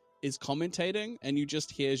happening is commentating, and you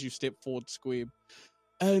just hear as you step forward, Squeeb.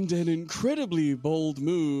 And an incredibly bold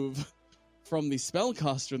move from the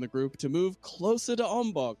spellcaster in the group to move closer to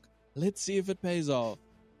Ombok. Let's see if it pays off.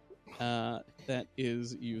 That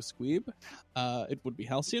is you, Squeeb. It would be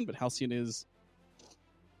Halcyon, but Halcyon is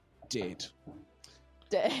dead.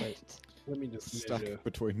 Dead. Wait. Let me just Stuck measure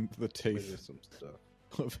between the teeth some stuff.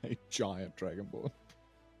 of a giant dragonborn.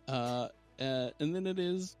 And then it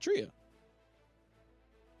is Tria.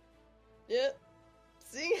 Yep.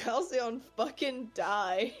 Seeing Halcyon fucking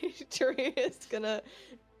die, Tria's gonna.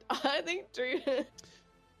 I think Tria.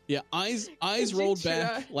 Yeah, eyes Did you rolled try?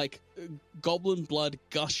 back, like goblin blood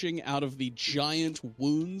gushing out of the giant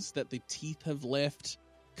wounds that the teeth have left,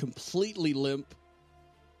 completely limp.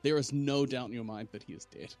 There is no doubt in your mind that he is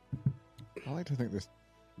dead. I like to think this,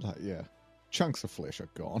 like, yeah, chunks of flesh are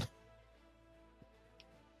gone.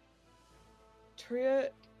 Tria,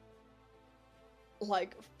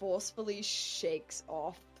 like, forcefully shakes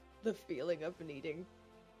off the feeling of needing,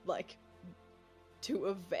 like, to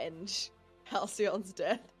avenge Halcyon's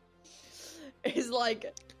death. Is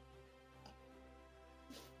like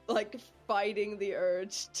fighting the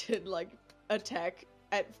urge to, like, attack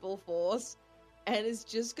at full force, and is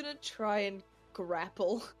just gonna try and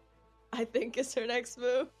grapple, I think is her next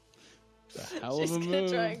move. The hell She's of a gonna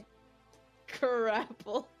move. try and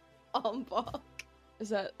grapple Ombok. Is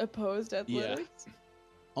that opposed athletics?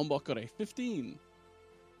 Ombok got a 15.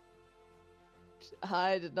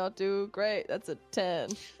 I did not do great. That's a 10.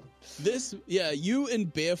 You in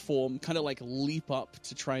bear form kind of like leap up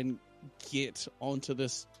to try and get onto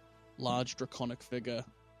this large draconic figure.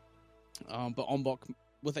 But Ombok,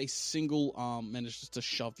 with a single arm, manages to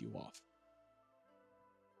shove you off.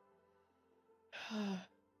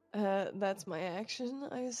 That's my action,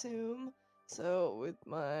 I assume. So with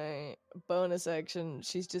my bonus action,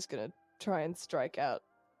 she's just gonna try and strike out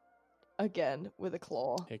again with a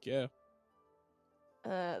claw. Heck yeah.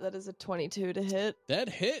 That is a 22 to hit. That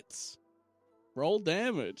hits. Roll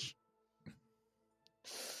damage.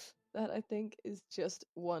 That I think is just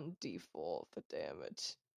 1d4 for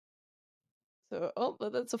damage. So,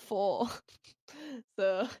 but that's a 4.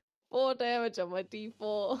 So, 4 damage on my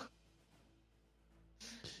d4.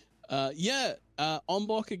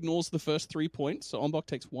 Ombok ignores the first 3 points, so Ombok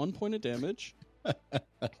takes 1 point of damage.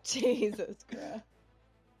 Jesus Christ.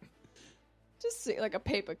 Just like a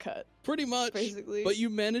paper cut, Pretty much. basically. But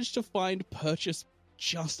you manage to find Purchase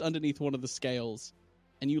just underneath one of the scales,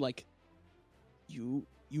 and you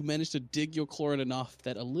manage to dig your claw in enough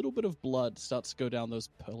that a little bit of blood starts to go down those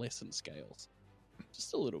pearlescent scales.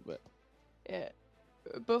 Just a little bit. Yeah.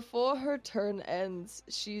 Before her turn ends,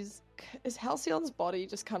 is Halcyon's body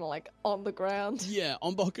just kind of like on the ground? Yeah,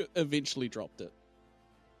 Ombok eventually dropped it.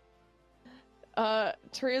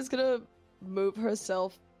 Tria's gonna move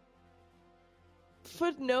herself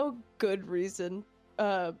for no good reason,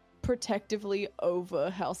 protectively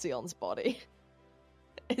over Halcyon's body.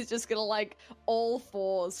 It's just gonna like all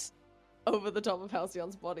fours over the top of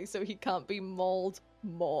Halcyon's body so he can't be mauled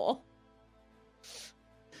more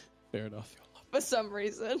Fair enough. for some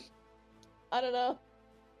reason. I don't know.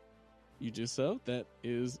 You do so. That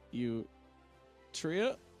is you,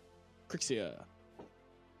 Tria. Crixia.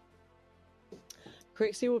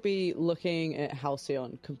 Crixie will be looking at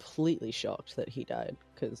Halcyon completely shocked that he died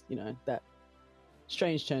because, you know, that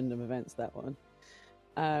strange turn of events, that one.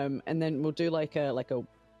 And then we'll do like a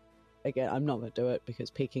again, I'm not going to do it because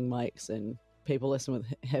peaking mics and people listen with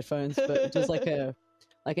headphones, but just like an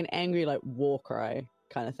angry like war cry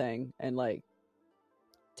kind of thing, and like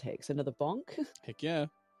takes another bonk Heck yeah.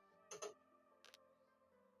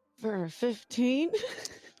 for 15.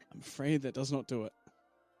 I'm afraid that does not do it.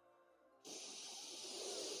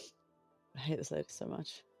 I hate this lady so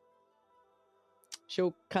much.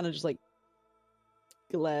 She'll kind of just like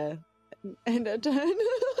glare and a turn.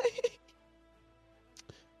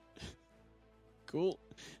 Cool.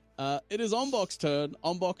 It is Ombok's turn.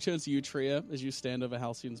 Ombok turns to you, Tria, as you stand over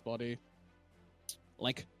Halcyon's body.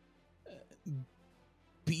 Like,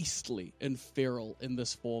 beastly and feral in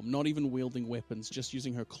this form, not even wielding weapons, just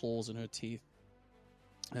using her claws and her teeth.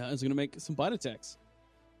 Is going to make some bite attacks.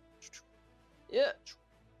 Yeah.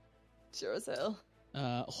 Sure as hell.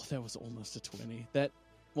 That was almost a 20. That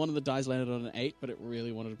one of the dice landed on an 8, but it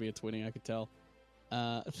really wanted to be a 20, I could tell.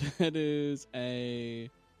 That is a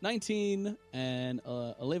 19 and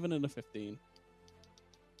 11 and a 15.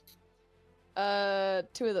 2 of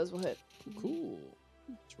those will hit. Cool.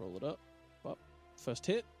 Let's roll it up. First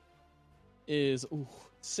hit is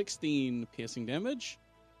 16 piercing damage.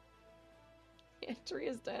 Yeah, tree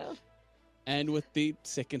is down. And with the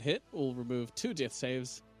second hit, we'll remove 2 death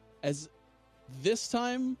saves. As this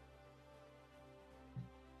time,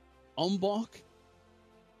 Ombok,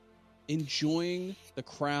 enjoying the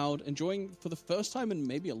crowd, enjoying for the first time in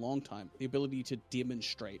maybe a long time, the ability to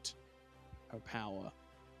demonstrate her power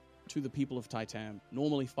to the people of Titan,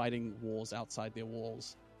 normally fighting wars outside their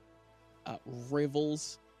walls,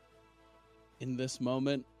 revels in this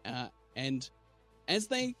moment, and as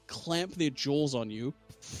they clamp their jaws on you,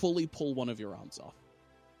 fully pull one of your arms off.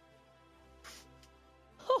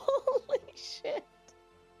 Holy shit.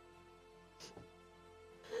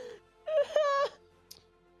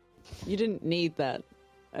 You didn't need that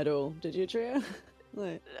at all, did you, Tria?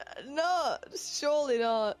 Like, No, surely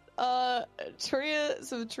not.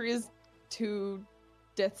 Tria's 2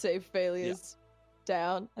 death save failures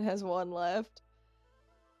down and has 1 left.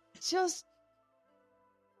 Just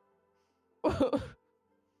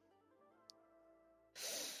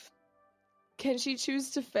can she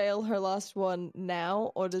choose to fail her last one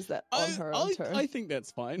now, or does that on her own turn? I think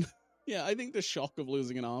that's fine. Yeah, I think the shock of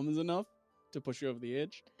losing an arm is enough to push you over the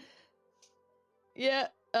edge. Yeah,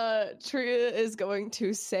 Tria is going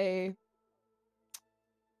to say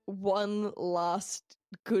one last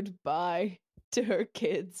goodbye to her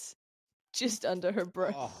kids just under her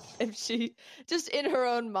breath. Oh. If she, just in her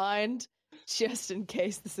own mind, just in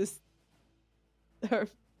case this is her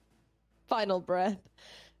final breath.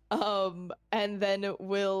 And then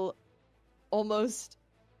will almost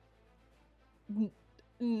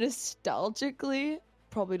nostalgically,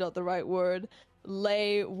 probably not the right word,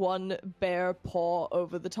 lay one bare paw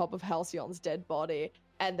over the top of Halcyon's dead body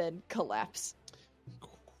and then collapse.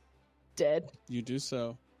 Dead. You do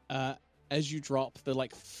so. As you drop, the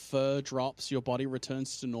fur drops, your body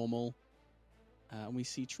returns to normal. And we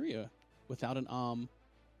see Tria without an arm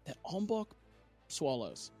that Ombok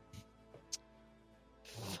swallows.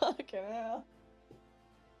 Fucking hell.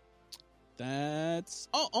 That's...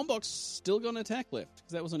 Oh, Ombok's still going to attack left,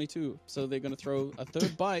 because that was only 2. So they're going to throw a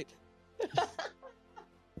third bite.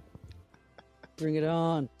 bring it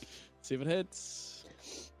on. See if it hits.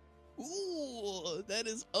 Ooh, that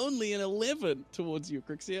is only an 11 towards you,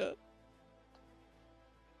 Crixia.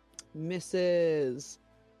 Misses.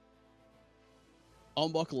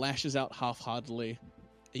 Ombok lashes out half-heartedly.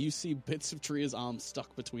 You see bits of Tria's arm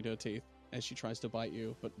stuck between her teeth as she tries to bite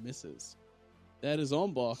you, but misses. That is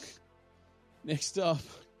Ombok. Next up,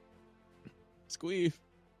 Squeeve.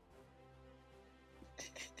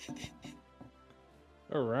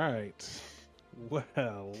 All right.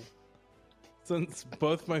 Well, since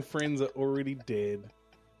both my friends are already dead,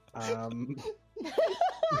 What am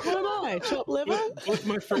I? Chopped liver? both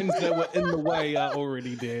my friends that were in the way are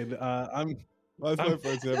already dead. Both my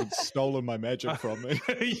friends haven't stolen my magic from me.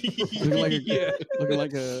 Looking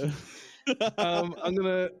like a... I'm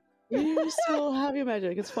gonna. You still have your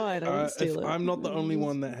magic. It's fine. I didn't If steal it. I'm not the only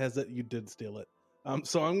one that has it, you did steal it.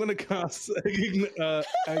 So I'm gonna cast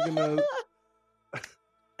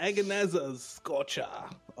Agonazza's Scorcher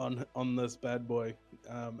on this bad boy.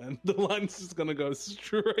 And the line's just gonna go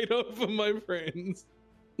straight over my friends.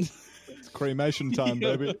 It's cremation time,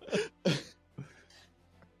 Yeah. baby.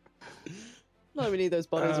 Not even need those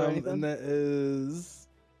bodies or And anything. that is.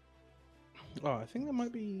 Oh, I think that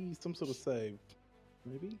might be some sort of save.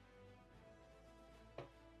 Maybe?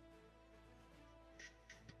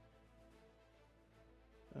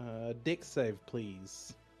 Dex save,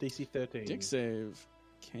 please. DC 13. Dick save.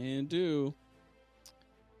 Can do.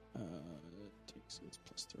 Dex is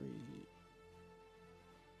 +3.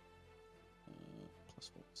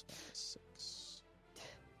 +4 is 6.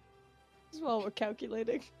 This is while we're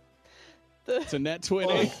calculating. It's a net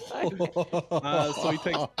 20. So he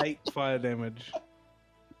takes 8 fire damage.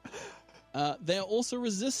 They are also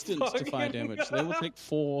resistant to fire Fucking damage. They will take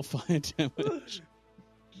 4 fire damage.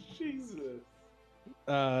 Jesus.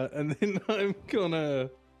 And then I'm gonna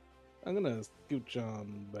scooch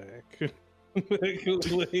on back.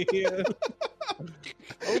 Quickly.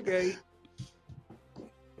 Okay.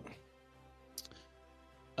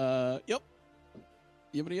 Yep.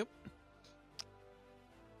 Yippity yep.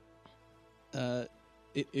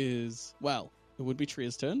 It is, well, it would be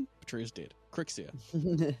Tria's turn, but Tria's dead. Crixia.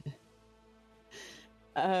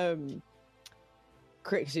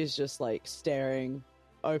 Crixia's just like staring,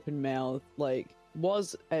 open mouth, like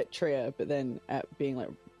was at Tria, but then at being like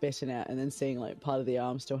bitten out, and then seeing like part of the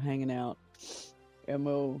arm still hanging out, and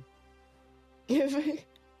we'll give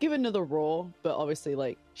another roar, but obviously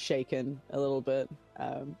like shaken a little bit,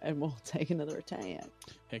 and we'll take another attack.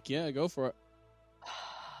 Heck yeah, go for it.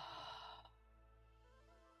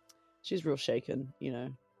 She's real shaken, you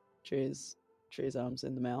know. Tria's arms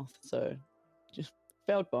in the mouth, so just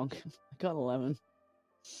failed bonk. I got an 11.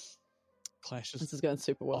 Clashes This is going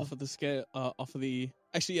super well. off of the scale, off of the,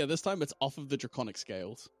 actually, yeah, this time it's off of the draconic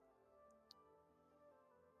scales.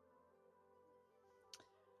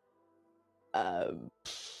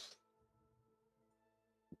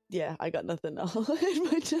 Yeah, I got nothing. I'll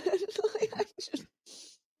end my turn. Like, I just...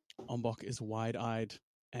 Ombok is wide-eyed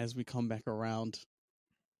as we come back around.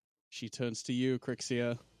 She turns to you,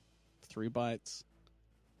 Crixia. 3 bites.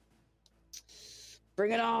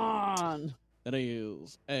 Bring it on! That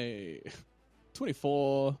is a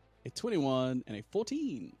 24, a 21, and a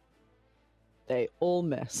 14. They all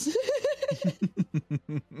miss.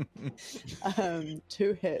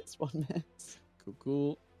 2 hits, 1 miss.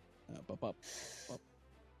 Cool. Bop, bop, bop.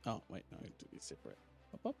 Oh, wait, no, I have to be separate.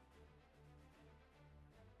 Bop, bop.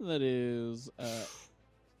 That is,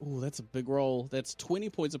 oh, that's a big roll. That's 20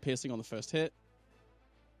 points of piercing on the first hit.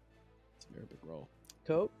 It's a very big roll.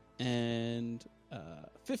 Cool. And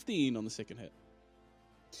 15 on the second hit.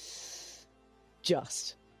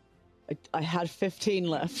 Just. I had 15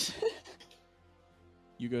 left.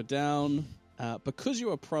 You go down. Because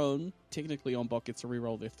you are prone, technically Ombok gets to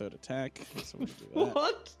reroll their third attack. So we'll do that.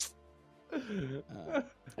 What?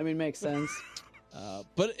 I mean, makes sense.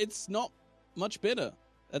 But it's not much better.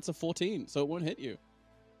 That's a 14, so it won't hit you.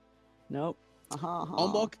 Nope.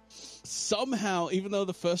 Ombok, somehow, even though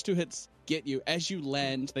the first 2 hits get you, as you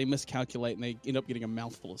land, they miscalculate and they end up getting a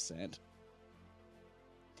mouthful of sand.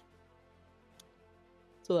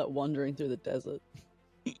 So that wandering through the desert.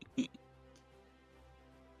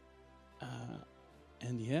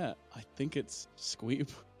 And yeah, I think it's Squeeb.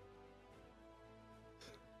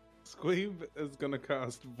 Squeeb is gonna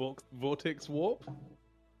cast Vortex Warp.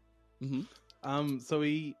 Mm-hmm. So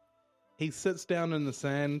he sits down in the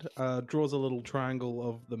sand, draws a little triangle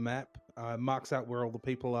of the map, marks out where all the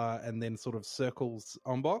people are, and then sort of circles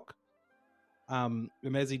Ombok. And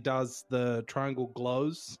as he does, the triangle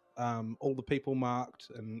glows. All the people marked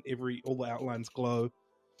and all the outlines glow.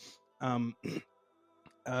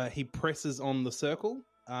 He presses on the circle,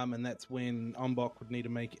 and that's when Ombok would need to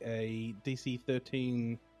make a DC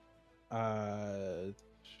 13.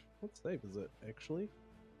 What save is it actually?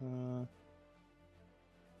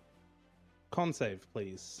 Con save,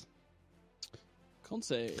 please. Con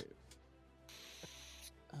save.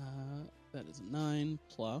 That is 9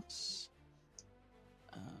 plus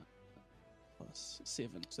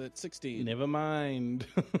 7, so that's 16. Never mind.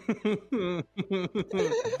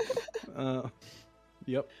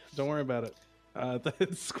 Yep, don't worry about it.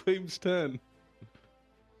 That's Squeeb's turn.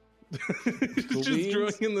 Cool Just beans.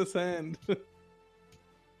 drawing in the sand.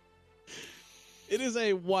 It is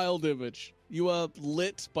a wild image. You are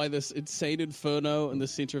lit by this insane inferno in the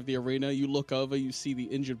center of the arena. You look over, you see the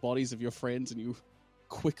injured bodies of your friends, and you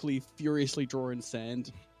quickly, furiously draw in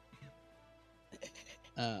sand.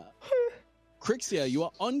 Crixia, you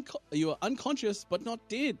are unconscious but not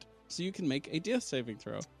dead, so you can make a death saving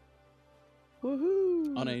throw.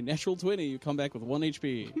 Woohoo! On a natural 20, you come back with 1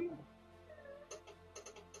 HP.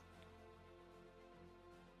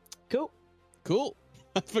 Cool. Cool.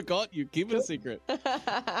 I forgot you keep it a secret.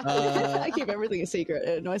 I keep everything a secret.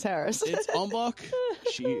 It annoys Harris. It's Ombok.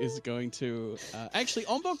 She is going to... actually,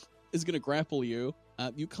 Ombok is going to grapple you.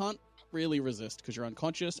 You can't really resist because you're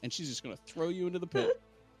unconscious, and she's just going to throw you into the pit.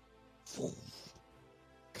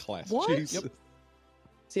 Classic. What? Jesus.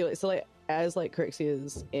 So as Crixie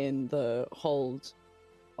is in the hold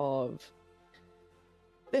of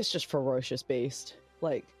this just ferocious beast,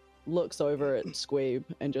 looks over at Squeeb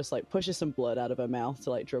and just pushes some blood out of her mouth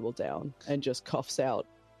to dribble down and just coughs out,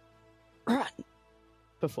 "Run!"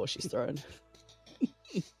 before she's thrown.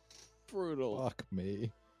 Brutal. Fuck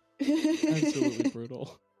me. Absolutely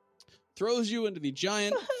brutal. Throws you into the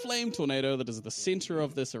giant flame tornado that is at the center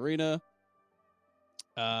of this arena.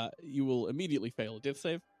 You will immediately fail a death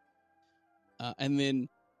save. And then,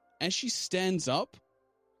 as she stands up,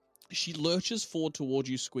 she lurches forward toward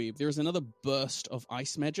you, Squeeb. There is another burst of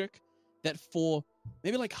ice magic that for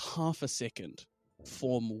maybe half a second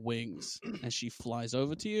form wings as she flies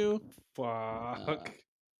over to you. Fuck.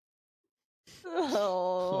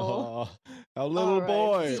 Oh. Our little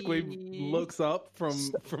boy. R.I.P. Squeeb looks up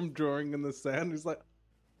from drawing in the sand. He's like,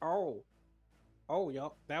 "Oh, yeah,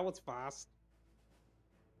 that was fast."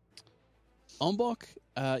 Ombok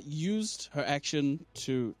used her action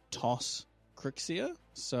to toss Crixia,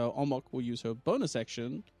 so Ombok will use her bonus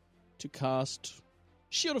action to cast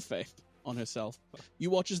Shield of Faith on herself.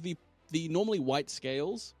 You watch as the normally white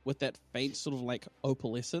scales with that faint sort of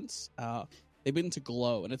opalescence, they begin to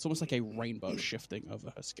glow, and it's almost like a rainbow shifting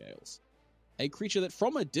over her scales. A creature that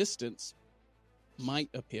from a distance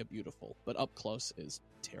might appear beautiful, but up close is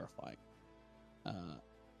terrifying.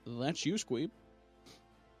 That's you, Squeeb.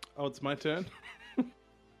 Oh, it's my turn.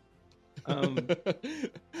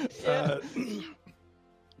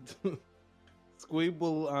 Squeeb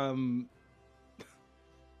will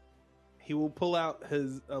he will pull out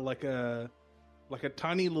his like a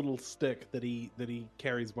tiny little stick that he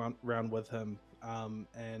carries around with him,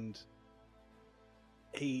 and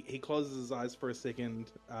he closes his eyes for a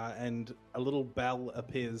second, and a little bell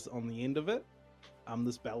appears on the end of it.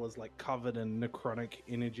 This bell is covered in necrotic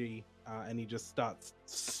energy, and he just starts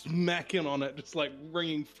smacking on it, just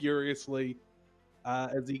ringing furiously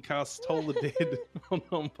as he casts Toll the Dead on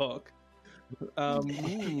Ombok.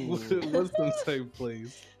 Wisdom save,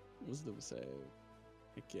 please. Wisdom save.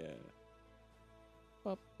 Heck yeah.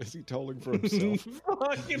 Is he tolling for himself?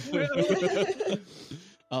 Fucking will.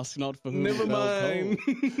 Ask not for whom Never they'll mind.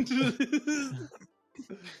 toll.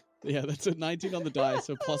 Yeah, that's a 19 on the die,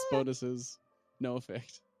 so plus bonuses. No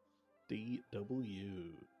effect.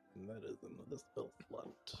 DW. And that is another spell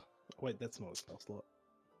slot. Wait, that's not a spell slot.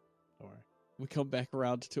 Don't worry. We come back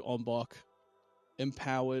around to Ombok.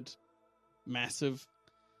 Empowered. Massive.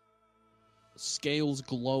 Scales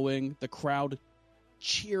glowing. The crowd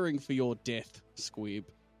cheering for your death, Squeeb.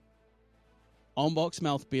 Ombok's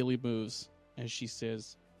mouth barely moves as she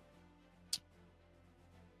says,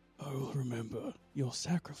 "I will remember your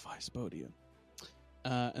sacrifice, Bodian."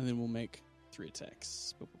 And then we'll make 3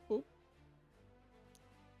 attacks. Boop, boop, boop.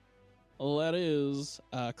 Well, that is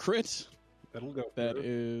crit. That'll go. That through.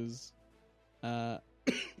 is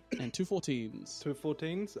and 2 14s. 2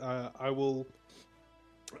 14s.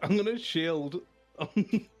 I'm gonna shield.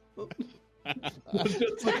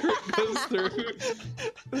 Just the crit goes through.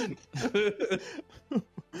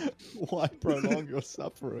 Why prolong your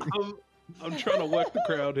suffering? I'm trying to work the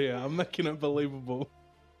crowd here. I'm making it believable.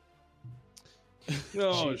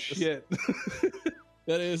 Oh Jesus. shit!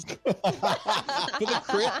 That is for the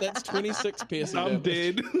crit. That's 26 piercing I'm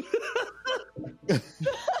damage. dead.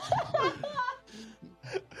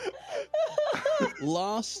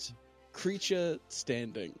 Last creature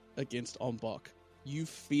standing against Ombok. You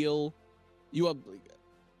feel the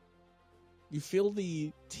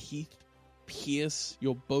teeth pierce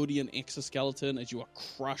your Bodian exoskeleton as you are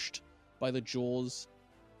crushed by the jaws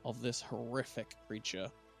of this horrific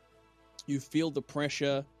creature. You feel the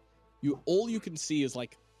pressure. All you can see is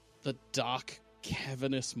the dark,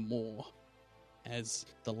 cavernous maw as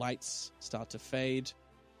the lights start to fade.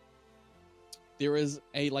 There is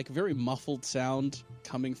a very muffled sound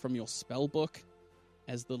coming from your spell book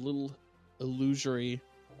as the little illusory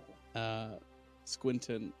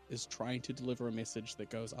Squinton is trying to deliver a message that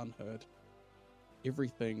goes unheard.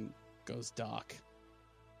 Everything goes dark,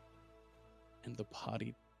 and the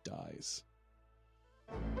party dies.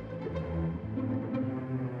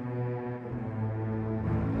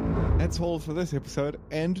 That's all for this episode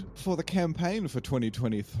and for the campaign for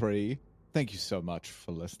 2023. Thank you so much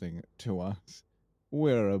for listening to us.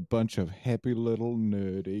 We're a bunch of happy little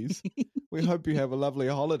nerdies. We hope you have a lovely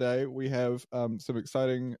holiday. We have some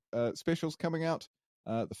exciting specials coming out.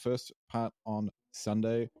 The first part on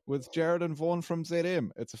Sunday with Jared and Vaughn from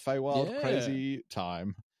ZM. It's a Feywild crazy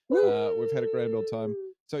time. We've had a grand old time.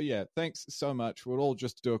 So yeah, thanks so much. We'll all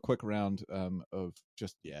just do a quick round of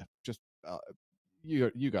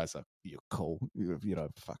you guys you're cool. You know,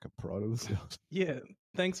 fucking proud of yourselves. Yeah,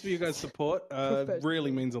 thanks for you guys' support.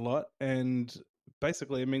 Really means a lot, and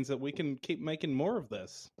basically it means that we can keep making more of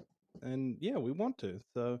this. And yeah, we want to.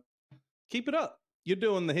 So keep it up. You're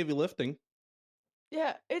doing the heavy lifting.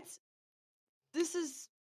 Yeah, this is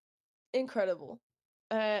incredible.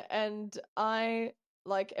 And I,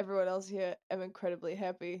 like everyone else here, am incredibly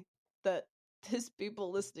happy that there's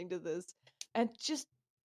people listening to this. And just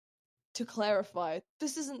to clarify,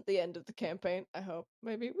 this isn't the end of the campaign, I hope.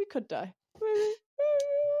 Maybe we could die. Maybe.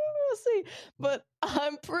 We'll see. But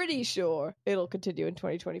I'm pretty sure it'll continue in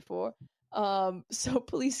 2024. So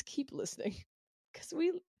please keep listening. Because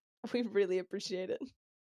we really appreciate it.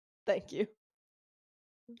 Thank you.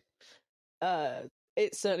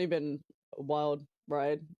 It's certainly been a wild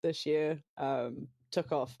ride this year.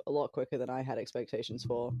 Took off a lot quicker than I had expectations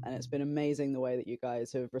for, and it's been amazing the way that you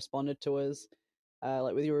guys have responded to us,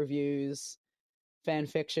 like with your reviews, fan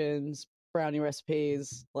fictions, brownie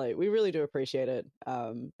recipes. Like, we really do appreciate it.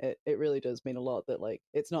 It really does mean a lot that, like,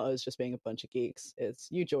 it's not us just being a bunch of geeks, it's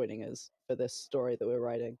you joining us for this story that we're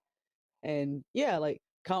writing. And yeah, like,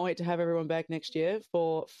 can't wait to have everyone back next year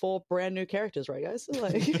for 4 brand new characters, right, guys?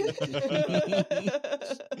 Like...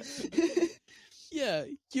 Yeah,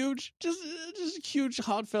 huge, just huge,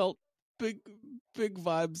 heartfelt, big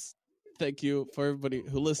vibes. Thank you for everybody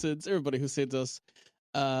who listens, everybody who sends us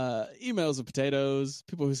emails of potatoes,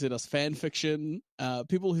 people who send us fan fiction,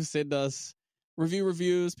 people who send us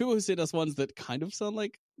reviews, people who send us ones that kind of sound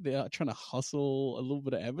like they are trying to hustle a little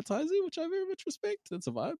bit of advertising, which I very much respect. That's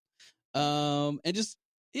a vibe. And just,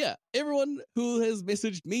 yeah, everyone who has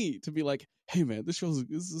messaged me to be like, hey man, this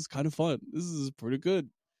is kind of fun. This is pretty good.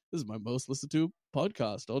 This is my most listened to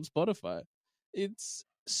podcast on Spotify. It's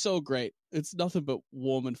so great. It's nothing but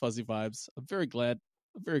warm and fuzzy vibes. I'm very glad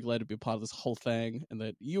to be a part of this whole thing, and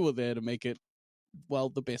that you were there to make it, well,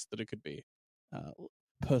 the best that it could be.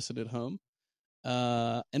 Person at home.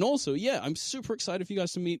 And also, yeah, I'm super excited for you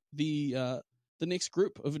guys to meet the next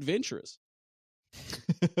group of adventurers.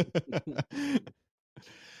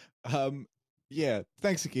 Yeah,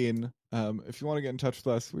 thanks again. If you want to get in touch with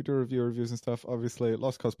us, we do reviews and stuff. Obviously,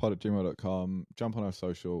 lostcausepod@gmail.com. Jump on our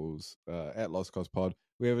socials at lostcausepod.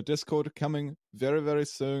 We have a Discord coming very, very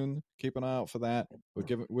soon. Keep an eye out for that.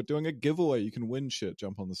 We're doing a giveaway. You can win shit.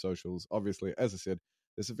 Jump on the socials. Obviously, as I said,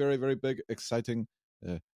 there's a very, very big, exciting,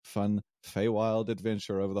 fun, Feywild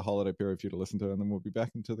adventure over the holiday period for you to listen to, and then we'll be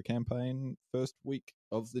back into the campaign first week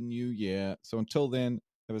of the new year. So until then,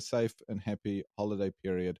 have a safe and happy holiday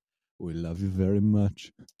period. We love you very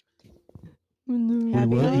much. Happy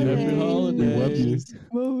Happy holidays. holidays.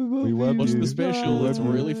 We love Watch you. the special. It's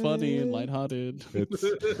really funny and lighthearted. It's